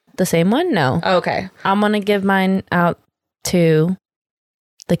out? The same one? No. Okay. I'm going to give mine out to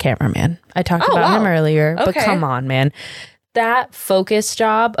the cameraman. I talked Oh, about him wow. earlier, but Okay. come on, man. That focus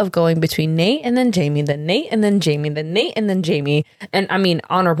job of going between Nate and then Jamie, then Nate and then Jamie, then Nate and then Jamie. And I mean,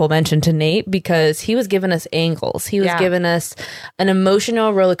 honorable mention to Nate because he was giving us angles. He was Yeah. giving us an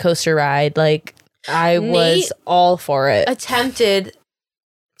emotional roller coaster ride. Like, I was Nate all for it. Attempted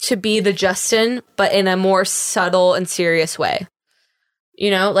to be the Justin, but in a more subtle and serious way. You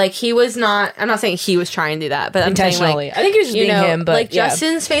know, like he was not. I'm not saying he was trying to do that, but I'm saying Intentionally. like I think he was just you being know, him, but like yeah.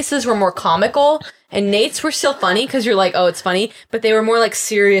 Justin's faces were more comical, and Nate's were still funny because you're like, oh, it's funny, but they were more like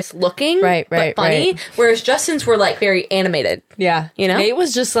serious looking, Right, but funny. right. Whereas Justin's were like very animated. Yeah. You know? Nate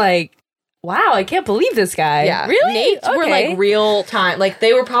was just like, wow, I can't believe this guy. Yeah, Really? Nate's were Okay. like real time, like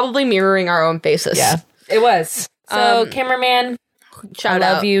they were probably mirroring our own faces. Yeah, it was. So, cameraman, Shout I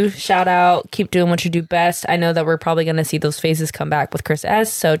love out. you. Shout out. Keep doing what you do best. I know that we're probably going to see those faces come back with Chris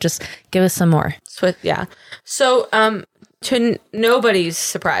S. So just give us some more. Yeah. So, to nobody's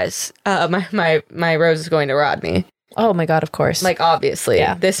surprise, my rose is going to Rodney. Oh my God, of course. Like, obviously,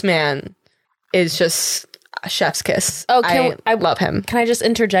 Yeah. this man is just a chef's kiss. Oh, I love him. Can I just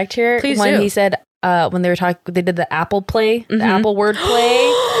interject here? Please when do. he said, when they were talking, they did the Apple play, the Apple word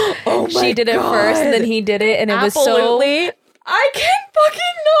play. Oh my She did it first and then he did it. And it was so. Absolutely. I can't fucking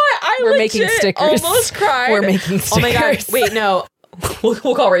not. We're legit making stickers. Almost cried. We're making Oh my god! stickers. Wait, no.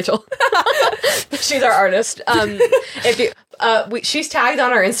 We'll call Rachel. She's our artist. If you, she's tagged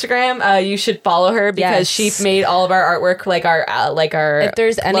on our Instagram. You should follow her because Yes. she made all of our artwork, like our If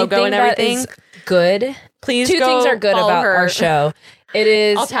there's anything logo and that everything. is good, Please two go things are good follow about her. our show. It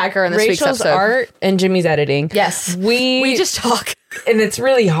is I'll tag her in this week's Rachel's episode. art and Jimmy's editing. Yes, we just talk. and it's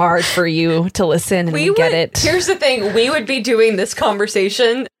really hard for you to listen and We get would, it. Here's the thing: we would be doing this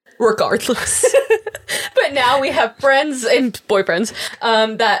conversation regardless. But now we have friends and boyfriends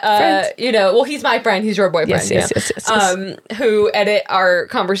that Friends. you know. Well, he's my friend. He's your boyfriend. Yes, you yes, know, yes, yes, yes. Who edit our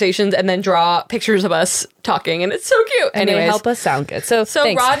conversations and then draw pictures of us talking, and it's so cute. And they Anyways, help us sound good. So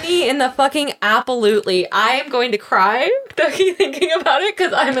thanks. Rodney in the fucking Appalutely. I am going to cry thinking about it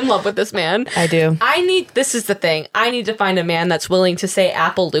because I'm in love with this man. I do. This is the thing. I need to find a man that's willing to say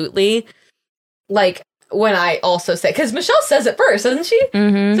Appalutely. Like when I also say, because Michelle says it first, doesn't she?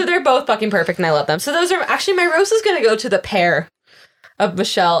 Mm-hmm. So they're both fucking perfect and I love them. So those are actually, my rose is going to go to the pair of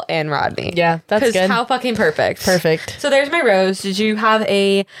Michelle and Rodney. Yeah, that's good. Because how fucking perfect. Perfect. So there's my rose. Did you have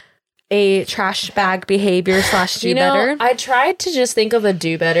a trash bag behavior / do better? I tried to just think of a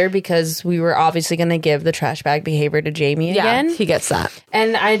do better because we were obviously going to give the trash bag behavior to Jamie again. he gets that.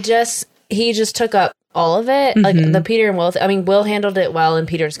 And he just took up all of it. Like the Peter and Will. I mean, Will handled it well, and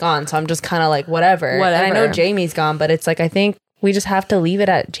Peter's gone, so I'm just kind of like whatever. And I know Jamie's gone, but it's like I think we just have to leave it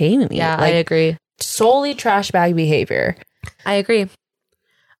at Jamie. Yeah, like, I agree. Solely trash bag behavior. I agree.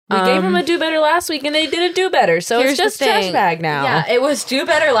 We gave them a do better last week, and they didn't do better. So it's just trash bag now. Yeah, it was do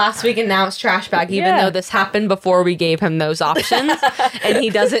better last week, and now it's trash bag. Even though this happened before we gave him those options, and he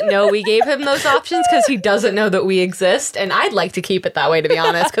doesn't know we gave him those options because he doesn't know that we exist. And I'd like to keep it that way, to be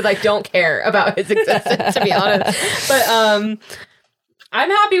honest, because I don't care about his existence, to be honest. But I'm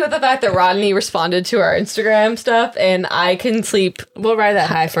happy with the fact that Rodney responded to our Instagram stuff, and I can sleep. We'll ride that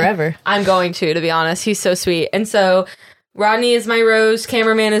high forever. I'm going to be honest. He's so sweet, and so. Rodney is my rose.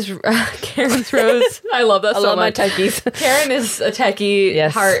 Cameraman is Karen's rose. I love that so much. I love my techies. Karen is a techie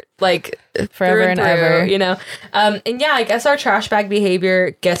heart, like forever and ever. You know, and yeah, I guess our trash bag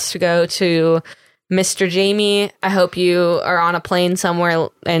behavior gets to go to Mr. Jamie. I hope you are on a plane somewhere,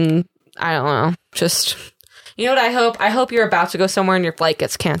 and I don't know, just you know what I hope. I hope you're about to go somewhere and your flight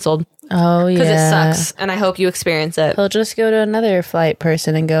gets canceled. Oh, yeah. Because it sucks, and I hope you experience it. He'll just go to another flight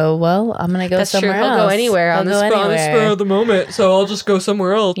person and go, well, I'm going to go somewhere else. He'll go anywhere on the spur of the moment, so I'll just go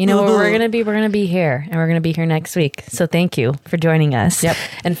somewhere else. You know where we're going to be? We're going to be here, and we're going to be here next week. So thank you for joining us. Yep.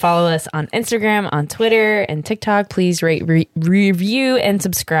 And follow us on Instagram, on Twitter, and TikTok. Please rate, review, and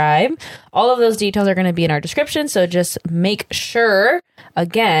subscribe. All of those details are going to be in our description, so just make sure,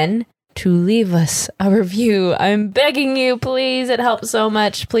 again, to leave us a review. I'm begging you, please. It helps so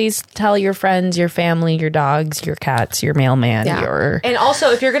much. Please tell your friends, your family, your dogs, your cats, your mailman, your... And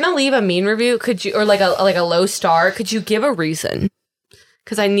also, if you're gonna leave a mean review, could you, or like a low star, could you give a reason?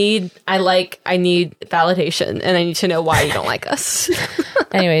 Because I need validation, and I need to know why you don't like us.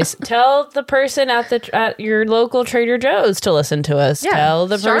 Anyways, tell the person at your local Trader Joe's to listen to us. Yeah, tell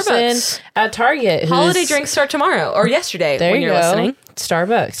the person at Target. Holiday drinks start tomorrow or yesterday when you're listening.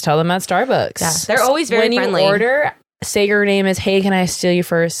 Starbucks. Tell them at Starbucks. Yeah, they're always very friendly. When you order, say your name is, hey, can I steal you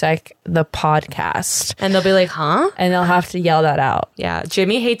for a sec? The podcast. And they'll be like, huh? And they'll have to yell that out. Yeah.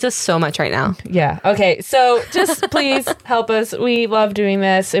 Jimmy hates us so much right now. Yeah. Okay. So just please help us. We love doing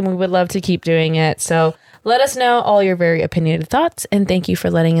this, and we would love to keep doing it. So let us know all your very opinionated thoughts, and thank you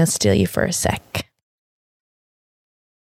for letting us steal you for a sec.